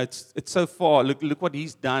it's so far. Look what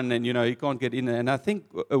he's done, and he can't get in. And I think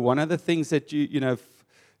one of the things that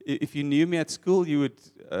if you knew me at school, you would,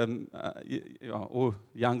 or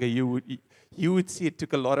younger, you would see it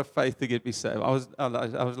took a lot of faith to get me saved.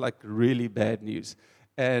 I was like really bad news,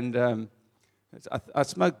 and I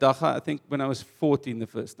smoked dacha, I think, when I was 14 the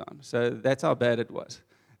first time. So that's how bad it was.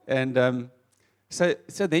 And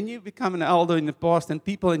so then you become an elder in the past, and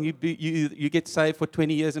you get saved for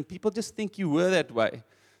 20 years, and people just think you were that way.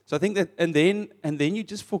 So I think that, and then you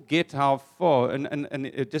just forget how far.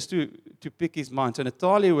 And just to pick his mind. So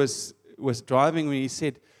Naphtali was driving when he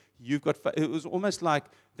said, "You've got." It was almost like,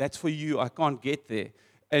 "That's for you. I can't get there."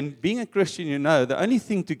 And being a Christian, the only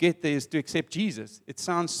thing to get there is to accept Jesus. It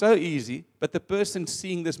sounds so easy, but the person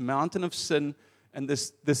seeing this mountain of sin and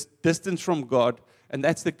this distance from God. And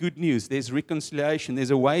that's the good news. There's reconciliation.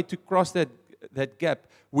 There's a way to cross that gap,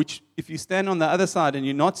 which if you stand on the other side and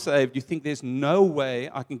you're not saved, you think there's no way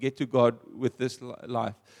I can get to God with this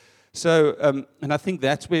life. So, and I think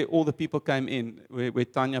that's where all the people came in, where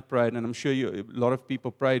Tanya prayed, and I'm sure a lot of people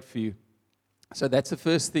prayed for you. So that's the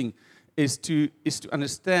first thing, is to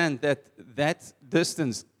understand that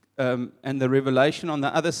distance and the revelation on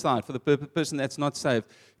the other side for the person that's not saved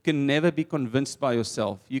can never be convinced by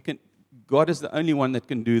yourself. God is the only one that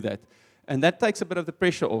can do that. And that takes a bit of the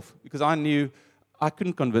pressure off, because I knew I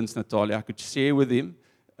couldn't convince Naphtali. I could share with him.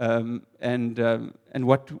 And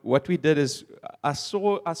what we did is I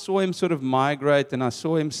saw him sort of migrate, and I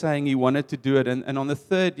saw him saying he wanted to do it. And on the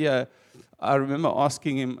third year, I remember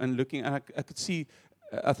asking him and looking, and I could see,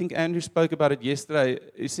 I think Andrew spoke about it yesterday.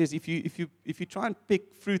 He says if you try and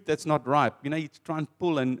pick fruit that's not ripe, you try and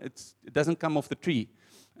pull, and it doesn't come off the tree.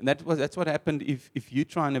 And that's what happened if you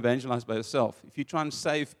try and evangelize by yourself. If you try and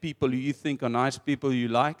save people who you think are nice people you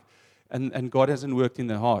like, and God hasn't worked in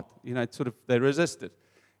their heart. It's sort of, they resisted.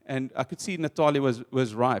 And I could see Naphtali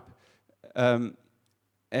was ripe.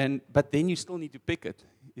 But then you still need to pick it.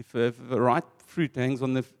 If a ripe fruit hangs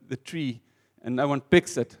on the tree and no one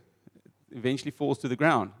picks it, eventually falls to the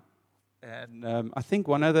ground. And I think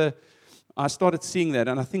I started seeing that,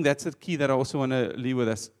 and I think that's the key that I also want to leave with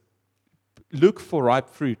us. Look for ripe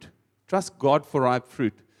fruit. Trust God for ripe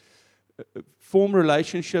fruit. Form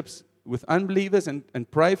relationships with unbelievers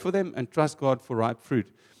and pray for them, and trust God for ripe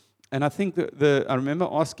fruit. And I think I remember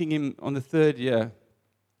asking him on the third year,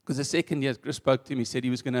 because the second year Chris spoke to him, he said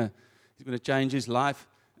he's going to change his life.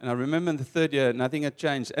 And I remember in the third year, nothing had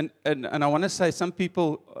changed. And I want to say, some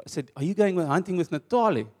people said, "Are you going hunting with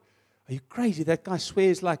Naphtali? Are you crazy? That guy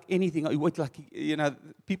swears like anything."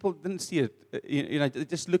 People didn't see it. They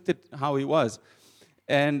just looked at how he was.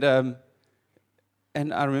 And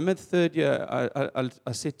I remember the third year,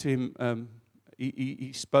 I said to him,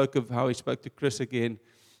 he spoke of how he spoke to Chris again.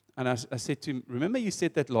 And I said to him, "Remember you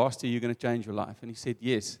said that last year you're going to change your life?" And he said,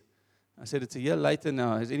 "Yes." I said, "It's a year later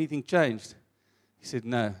now. Has anything changed?" He said,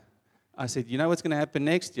 "No." I said, "You know what's going to happen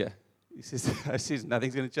next year?" He says,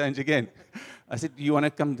 "Nothing's going to change again." I said, "Do you want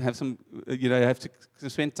to come have some, have to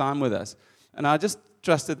spend time with us?" And I just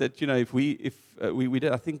trusted that, if we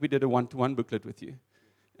did, I think we did a one-to-one booklet with you.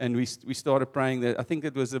 And we started praying that. I think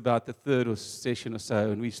it was about the third session or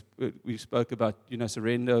so, and we spoke about,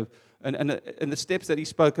 surrender. And the steps that he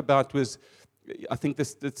spoke about was, I think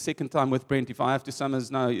the second time with Brent, if I have to summarize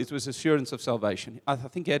now, it was assurance of salvation. I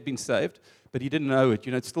think he had been saved, but he didn't know it.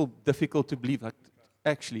 It's still difficult to believe,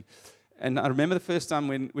 actually. And I remember the first time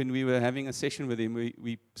when we were having a session with him,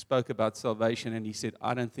 we spoke about salvation, and he said,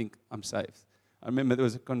 "I don't think I'm saved." I remember there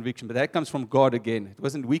was a conviction, but that comes from God again. It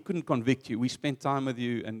wasn't, we couldn't convict you. We spent time with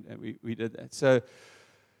you, and we did that. So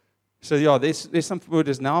So yeah, there's some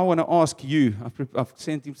photos. Now I want to ask you. I've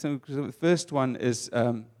sent him some. The first one is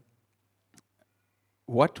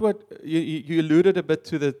what would you alluded a bit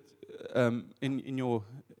to that in your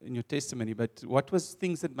testimony, but what was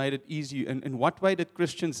things that made it easy? And in what way did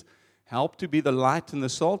Christians help to be the light and the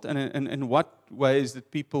salt? And in what ways did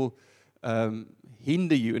people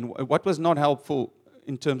hinder you? And what was not helpful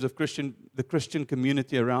in terms of the Christian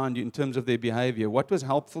community around you, in terms of their behavior? What was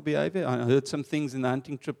helpful behavior? I heard some things in the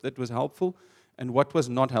hunting trip that was helpful, and what was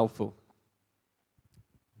not helpful?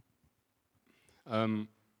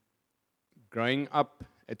 Growing up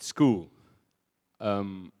at school,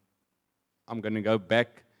 I'm going to go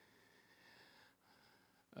back.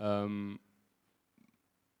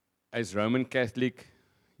 As Roman Catholic,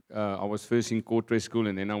 I was first in Courtray School,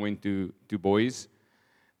 and then I went to boys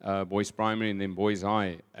primary, and then boys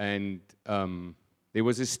high. And there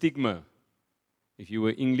was a stigma if you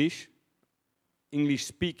were English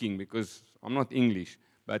speaking, because I'm not English,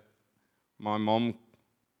 but my mom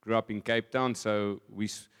grew up in Cape Town, so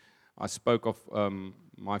I spoke of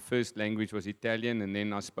my first language was Italian, and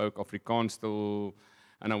then I spoke Afrikaans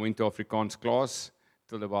and I went to Afrikaans class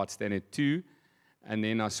till about standard 2, and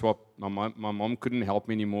then I swapped. My mom couldn't help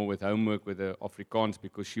me anymore with homework with the Afrikaans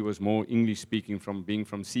because she was more English speaking from being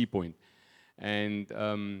from Sea Point. And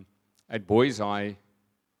at Boys High,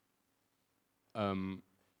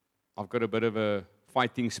 I've got a bit of a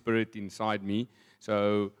fighting spirit inside me,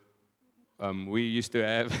 so we used to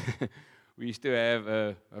have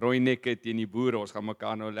rooi nekke teen die boere. Ons gaan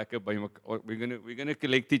mekaar nou lekker by mekaar. We're gonna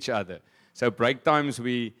collect each other. So break times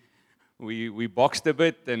we boxed a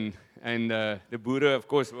bit, and the boere, of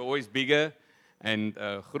course, were always bigger and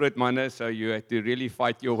groot manne, so you had to really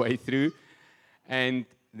fight your way through. And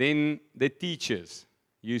then the teachers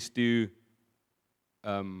used to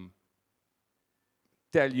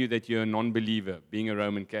tell you that you're a non-believer, being a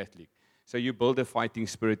Roman Catholic. So you build a fighting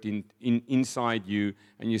spirit inside you,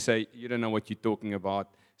 and you say, you don't know what you're talking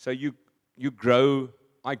about. So you grow.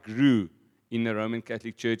 I grew in the Roman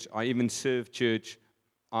Catholic Church. I even served church.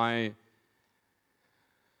 I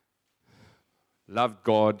loved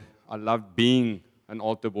God. I loved being an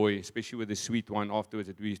altar boy, especially with the sweet wine afterwards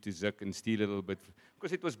that we used to zuck and steal a little bit.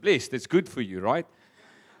 Because it was blessed. It's good for you, right?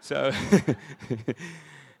 So,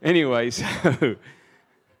 anyway, so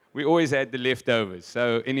we always had the leftovers.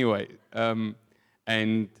 So anyway,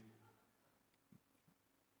 and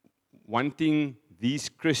wanting these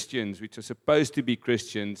Christians, which are supposed to be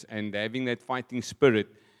Christians, and having that fighting spirit,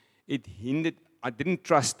 it hindered. I didn't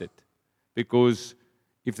trust it, because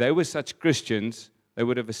if they were such Christians, they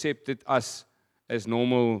would have accepted us as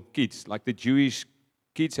normal kids. Like the Jewish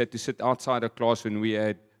kids had to sit outside a class when we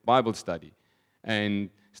had Bible study, and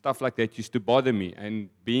stuff like that used to bother me. And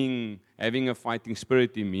having a fighting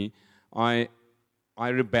spirit in me, I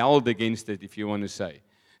rebelled against it, if you want to say.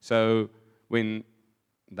 So when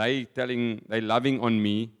they loving on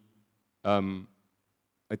me,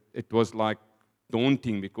 it was like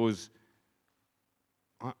daunting, because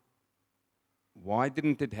why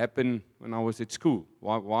didn't it happen when I was at school?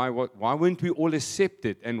 Why weren't we all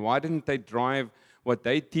accepted? And why didn't they drive what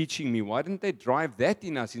they're teaching me? Why didn't they drive that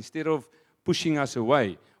in us instead of pushing us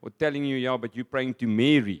away or telling you, yeah, but you're praying to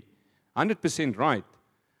Mary? 100% right.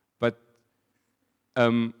 But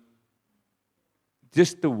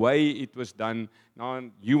just the way it was done, now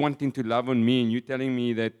you wanting to love on me and you telling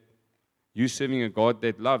me that you're serving a God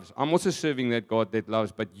that loves. I'm also serving that God that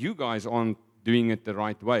loves, but you guys aren't doing it the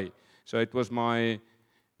right way. So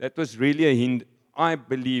that was really a hint. I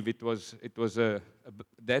believe it was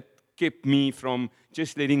that kept me from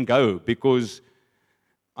just letting go, because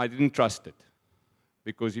I didn't trust it.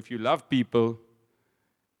 Because if you love people,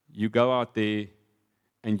 you go out there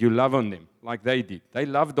and you love on them like they did. They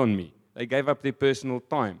loved on me. They gave up their personal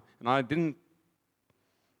time. And I didn't,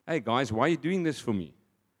 hey guys, why are you doing this for me?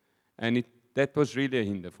 And that was really a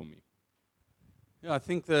hinder for me. Yeah, I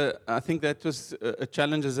think that was a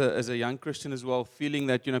challenge as a young Christian as well, feeling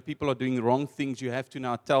that, people are doing wrong things. You have to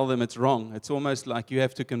now tell them it's wrong. It's almost like you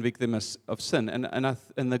have to convict them of sin.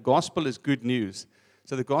 And the gospel is good news.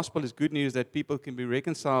 So the gospel is good news that people can be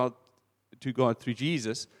reconciled to God through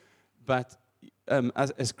Jesus. But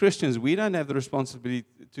as Christians, we don't have the responsibility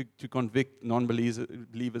to convict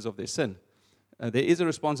non-believers of their sin. There is a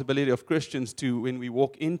responsibility of Christians to, when we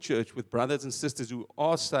walk in church with brothers and sisters who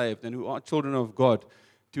are saved and who are children of God,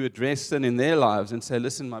 to address sin in their lives and say,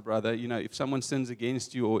 listen, my brother, if someone sins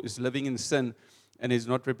against you or is living in sin and is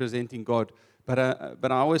not representing God. But I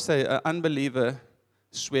always say, an unbeliever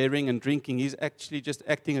swearing and drinking, he's actually just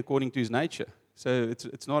acting according to his nature. So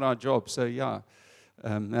it's not our job. So yeah,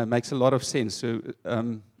 that makes a lot of sense. So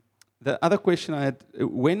The other question I had,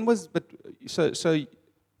 when was, but so I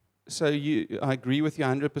agree with you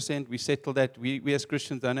 100%. We settled that. We as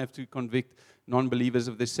Christians don't have to convict non-believers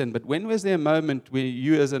of their sin. But when was there a moment where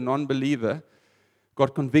you as a non-believer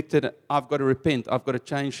got convicted, I've got to repent, I've got to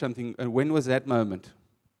change something? And when was that moment?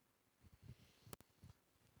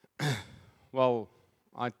 Well,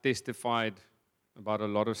 I testified about a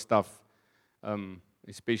lot of stuff,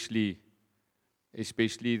 especially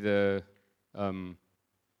the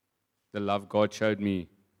love God showed me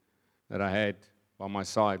that I had by my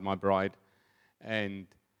side, my bride, and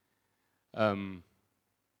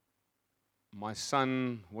my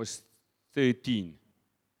son was 13,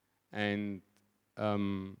 and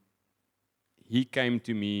he came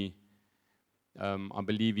to me. I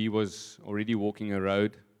believe he was already walking a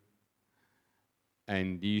road.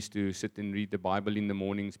 And he used to sit and read the Bible in the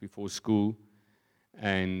mornings before school,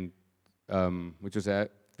 and which was a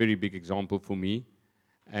very big example for me.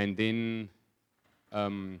 And then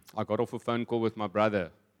I got off a phone call with my brother.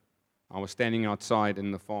 I was standing outside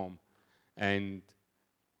in the farm, and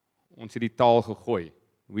ons het die taal gegooi.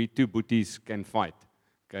 We two boeties can fight,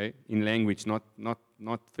 okay, in language, not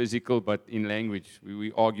physical, but in language.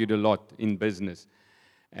 We argued a lot in business.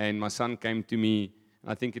 And my son came to me.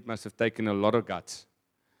 I think it must have taken a lot of guts.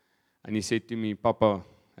 And he said to me, Papa,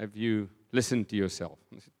 have you listened to yourself?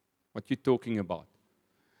 I said, what are you talking about?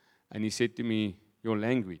 And he said to me, your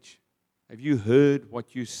language. Have you heard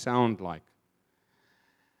what you sound like?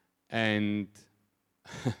 And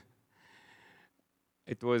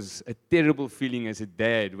it was a terrible feeling as a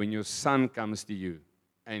dad when your son comes to you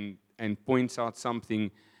and points out something.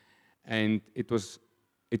 And it was,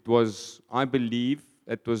 I believe,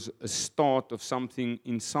 it was a start of something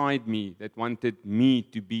inside me that wanted me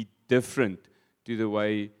to be different to the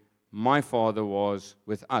way my father was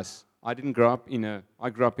with us. I grew up in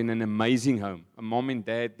an amazing home. A mom and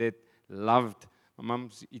dad that loved. My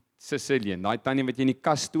mom's Sicilian. Daai tannie wat jy in die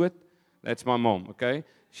kas stoot, that's my mom, okay?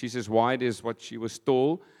 She's as wide as what she was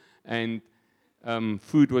tall, and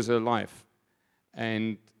food was her life.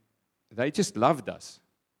 And they just loved us.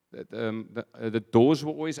 The doors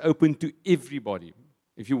were always open to everybody.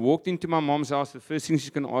 If you walked into my mom's house, the first thing she's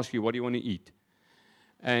going to ask you, what do you want to eat?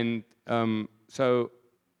 And so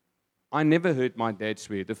I never heard my dad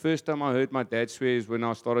swear. The first time I heard my dad swear is when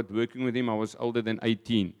I started working with him. I was older than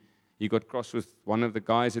 18. He got cross with one of the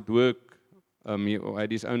guys at work. He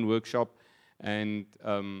had his own workshop. And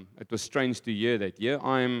it was strange to hear that. Yeah,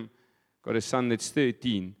 got a son that's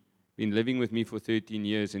 13, been living with me for 13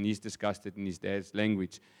 years, and he's disgusted in his dad's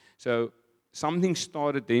language. So something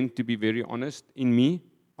started then, to be very honest, in me.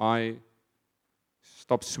 I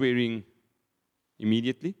stopped swearing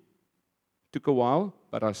immediately. Took a while,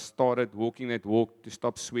 but I started walking that walk to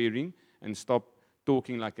stop swearing and stop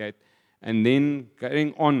talking like that. And then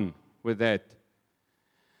going on with that,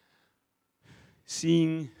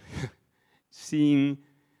 seeing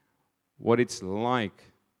what it's like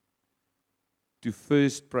to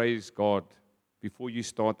first praise God before you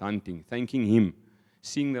start hunting, thanking Him,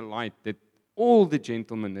 seeing the light that all the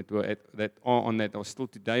gentlemen that are still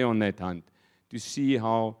today on that hunt, to see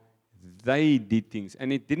how they did things.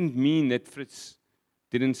 And it didn't mean that Fritz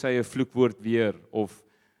didn't say a vloekwoord weer, or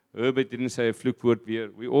Herbert didn't say a vloekwoord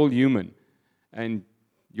weer. We're all human. And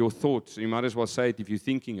your thoughts, you might as well say it if you're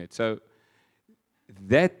thinking it. So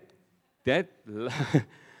that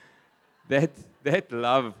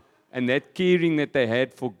love and that caring that they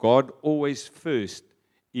had for God always first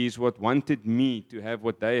is what wanted me to have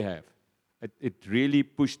what they have. It really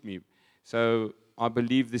pushed me. So I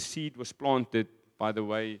believe the seed was planted by the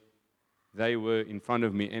way they were in front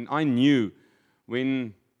of me. And I knew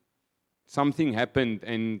when something happened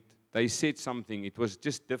and they said something, it was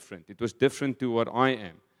just different. It was different to what I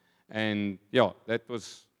am. And yeah, that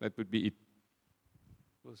would be it.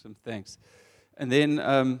 Awesome, thanks. And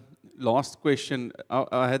then last question.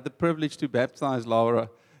 I had the privilege to baptize Laura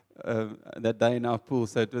that day in our pool,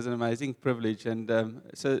 so it was an amazing privilege. And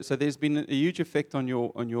so there's been a huge effect on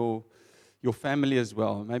your family as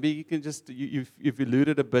well. Maybe you can just, you've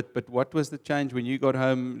alluded a bit, but what was the change when you got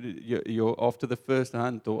home after the first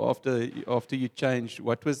hunt, or after you changed?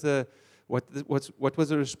 What was the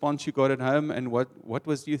response you got at home, and what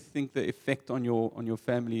was, do you think, the effect on your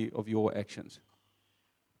family of your actions?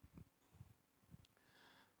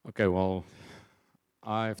 Okay, well,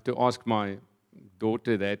 I have to ask my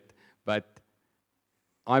daughter that, but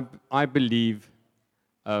I believe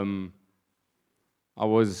I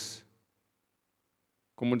was,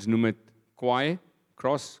 kom ons noem het kwaai,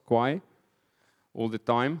 kwaai, all the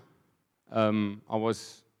time. I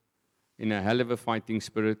was in a hell of a fighting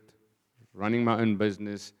spirit, running my own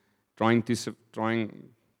business, trying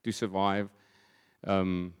to survive,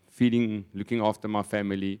 feeding, looking after my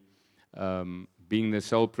family, being the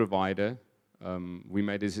sole provider. We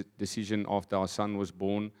made a decision after our son was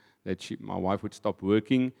born that my wife would stop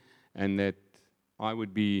working and that I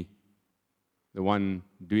would be the one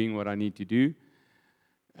doing what I need to do,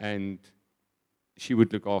 and she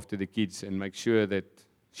would look after the kids and make sure that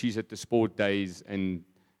she's at the sport days and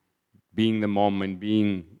being the mom and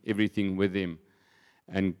being everything with them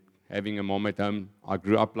and having a mom at home. I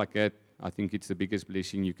grew up like that. I think it's the biggest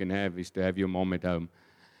blessing you can have is to have your mom at home.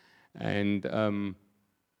 And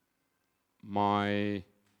my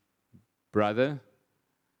brother,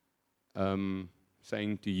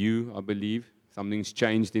 saying to you, I believe, something's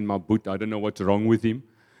changed in my boot. I don't know what's wrong with him.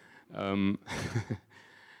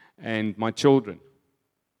 And my children,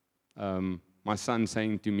 my son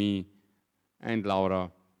saying to me and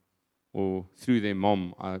Laura, or through their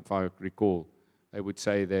mom, if I recall, they would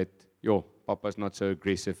say that, yo, Papa's not so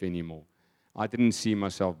aggressive anymore. I didn't see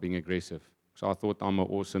myself being aggressive. So I thought I'm an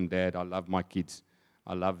awesome dad. I love my kids.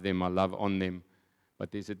 I love them. I love on them.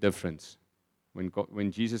 But there's a difference.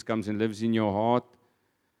 When Jesus comes and lives in your heart,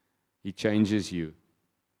 He changes you.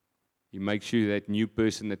 He makes you that new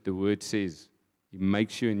person that the Word says. He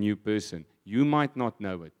makes you a new person. You might not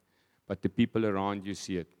know it, but the people around you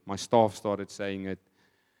see it. My staff started saying it.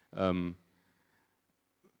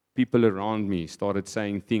 People around me started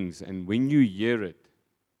saying things, and when you hear it,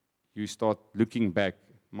 you start looking back.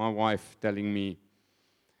 My wife telling me,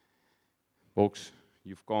 Box,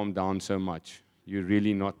 you've calmed down so much. You're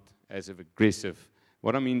really not as aggressive.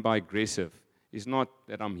 What I mean by aggressive is not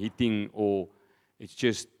that I'm hitting, or it's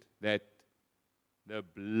just that the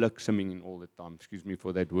blikseming all the time. Excuse me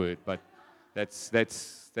for that word, but that's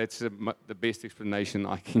the best explanation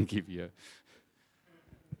I can give you.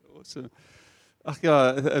 Awesome.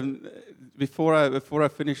 Before I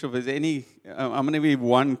finish off, is there any? I'm going to give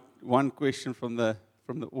one question from the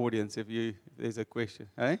audience. If there's a question,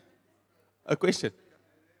 hey, a question.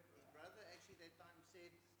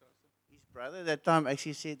 His brother that time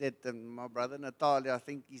actually said that my brother Naphtali, I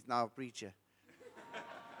think he's now a preacher.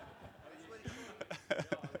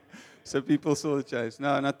 So people saw the change.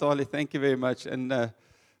 No, Naphtali, thank you very much, and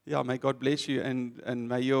may God bless you, and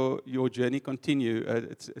may your journey continue.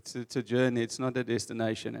 It's a journey. It's not a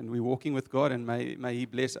destination, and we're walking with God, and may He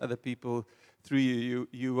bless other people through you.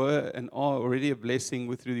 You were and are already a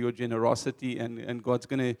blessing through your generosity, and God's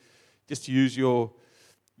going to just use your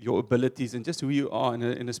abilities and just who you are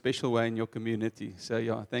in a special way in your community.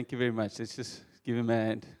 So thank you very much. Let's just give Him a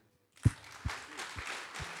hand.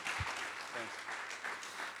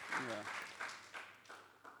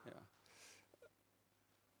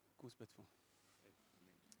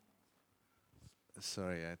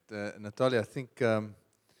 Sorry, Naphtali, I think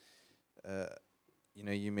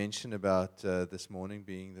you mentioned about this morning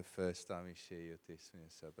being the first time you share your testimony.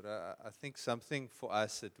 But I think something for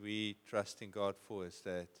us that we trust in God for is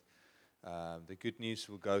that the good news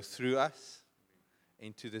will go through us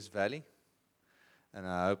into this valley, and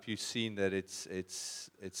I hope you've seen that it's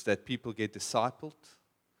that people get discipled,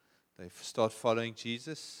 they start following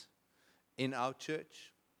Jesus in our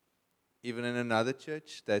church. Even in another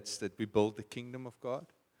church, that we build the kingdom of God.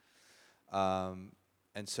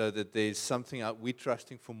 And so that there's something, we're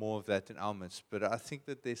trusting for more of that in our midst. But I think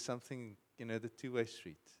that there's something, the two-way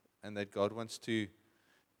street. And that God wants to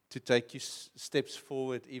take you steps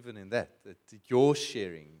forward even in that you're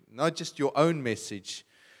sharing. Not just your own message,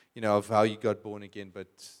 of how you got born again, but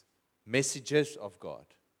messages of God.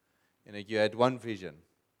 You had one vision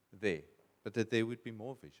there, but that there would be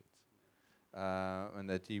more visions. And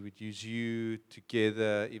that He would use you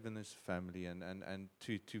together, even as a family, and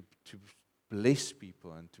to bless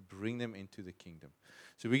people and to bring them into the kingdom.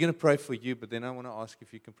 So we're going to pray for you, but then I want to ask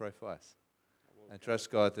if you can pray for us. And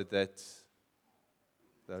trust God that's...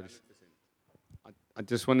 I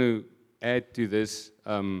just want to add to this.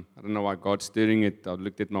 I don't know why God's stirring it. I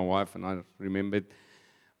looked at my wife and I remembered.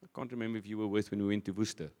 I can't remember if you were with when we went to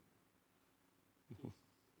Worcester. No.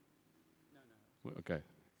 Okay.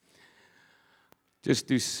 Just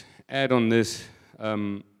to add on this,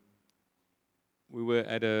 we were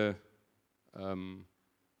at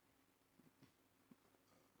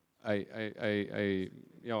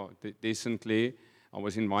decently. I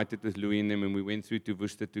was invited with Louis and them, and we went through to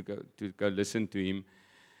Worcester to go listen to him,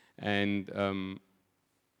 and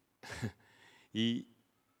we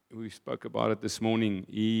spoke about it this morning.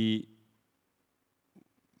 He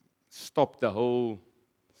stopped the whole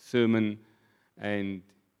sermon and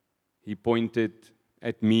he pointed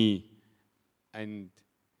at me, and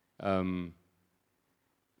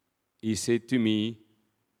he said to me,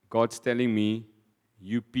 God's telling me,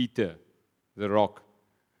 you Peter, the rock.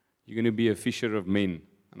 you're going to be a fisher of men.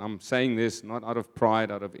 And I'm saying this not out of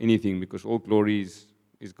pride, out of anything, because all glory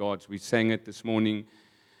is God's. We sang it this morning.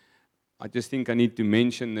 I just think I need to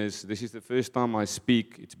mention this. This is the first time I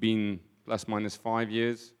speak. It's been plus minus 5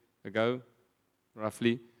 years ago,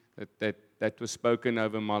 roughly, that was spoken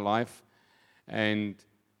over my life. And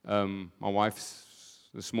my wife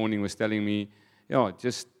this morning was telling me,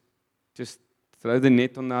 just throw the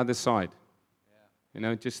net on the other side.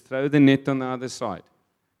 Just throw the net on the other side.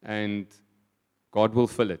 And God will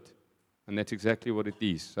fill it. And that's exactly what it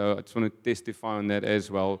is. So I just want to testify on that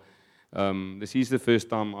as well. This is the first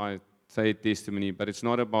time I say testimony, but it's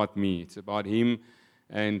not about me. It's about Him.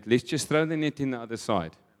 And let's just throw the net in the other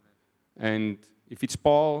side. And if it's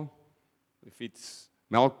Paarl, if it's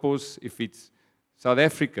Melkbos, if it's South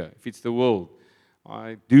Africa, if it's the world,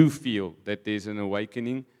 I do feel that there's an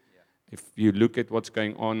awakening. If you look at what's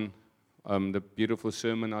going on, the beautiful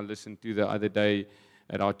sermon I listened to the other day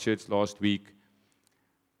at our church last week,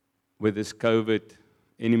 with this COVID,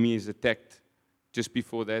 enemy is attacked. Just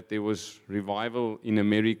before that, there was revival in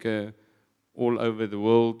America, all over the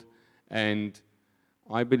world, and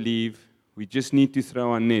I believe we just need to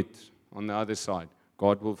throw our net on the other side.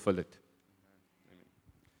 God will fill it.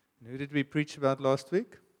 Who did we preach about last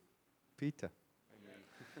week? Peter.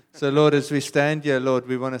 So, Lord, as we stand here, Lord,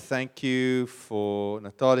 we want to thank you for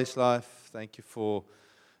Naphtali's life. Thank you for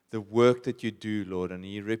the work that you do, Lord. And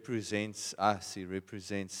he represents us. He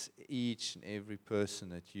represents each and every person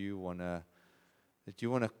that you want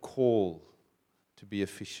to call to be a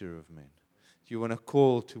fisher of men. That you want to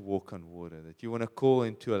call to walk on water. That you want to call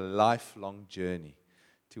into a lifelong journey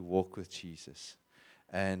to walk with Jesus.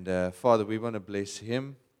 And Father, we want to bless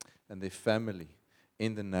him and their family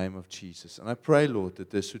in the name of Jesus. And I pray, Lord, that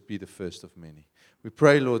this would be the first of many. We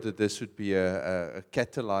pray, Lord, that this would be a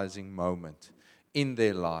catalyzing moment in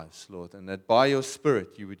their lives, Lord, and that by your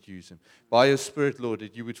Spirit you would use them. By your Spirit, Lord,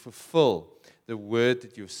 that you would fulfill the word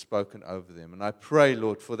that you've spoken over them. And I pray,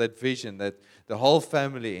 Lord, for that vision that the whole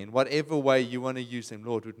family, in whatever way you want to use them,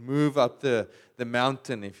 Lord, would move up the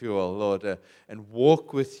mountain, if you will, Lord, and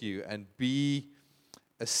walk with you and be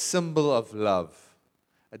a symbol of love,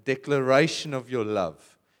 a declaration of your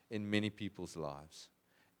love in many people's lives.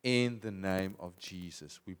 In the name of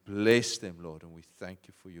Jesus, we bless them, Lord, and we thank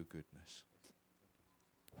you for your goodness.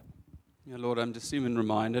 Yeah, Lord, I'm just even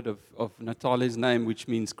reminded of Naphtali's name, which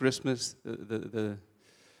means Christmas, the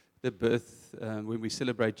birth, when we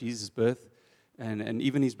celebrate Jesus' birth, and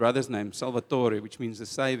even his brother's name, Salvatore, which means the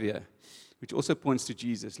Savior, which also points to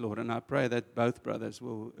Jesus, Lord. And I pray that both brothers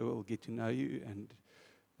will get to know you, and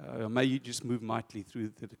may you just move mightily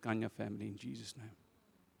through the Candia family in Jesus' name.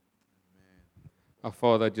 Our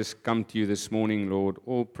Father, I just come to you this morning, Lord.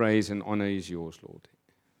 All praise and honor is yours, Lord.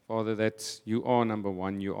 Father, you are number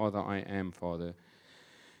one. You are the I am, Father.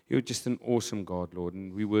 You're just an awesome God, Lord,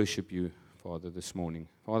 and we worship you, Father, this morning.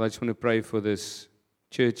 Father, I just want to pray for this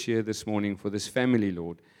church here this morning, for this family,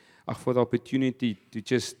 Lord. For the opportunity to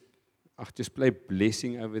just play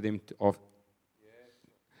blessing over them.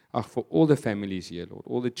 For all the families here, Lord.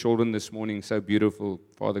 All the children this morning, so beautiful.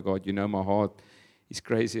 Father God, you know my heart is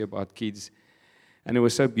crazy about kids. And it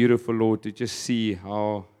was so beautiful, Lord, to just see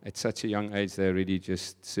how at such a young age they're already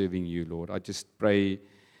just serving you, Lord. I just pray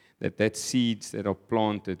that seeds that are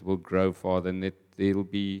planted will grow, Father, and that there will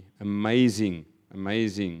be amazing,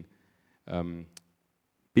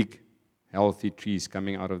 big, healthy trees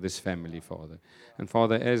coming out of this family, Father. And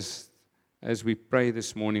Father, as we pray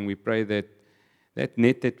this morning, we pray that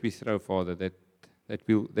net that we throw, Father,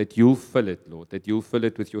 that you'll fill it, Lord, that you'll fill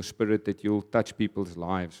it with your Spirit, that you'll touch people's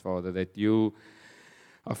lives, Father, that you'll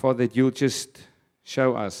just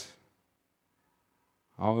show us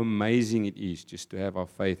how amazing it is just to have our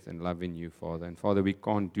faith and love in you, Father. And Father, we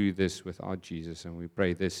can't do this without Jesus, and we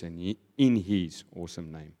pray this in his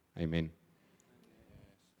awesome name. Amen.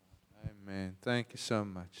 Amen. Thank you so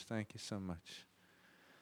much. Thank you so much.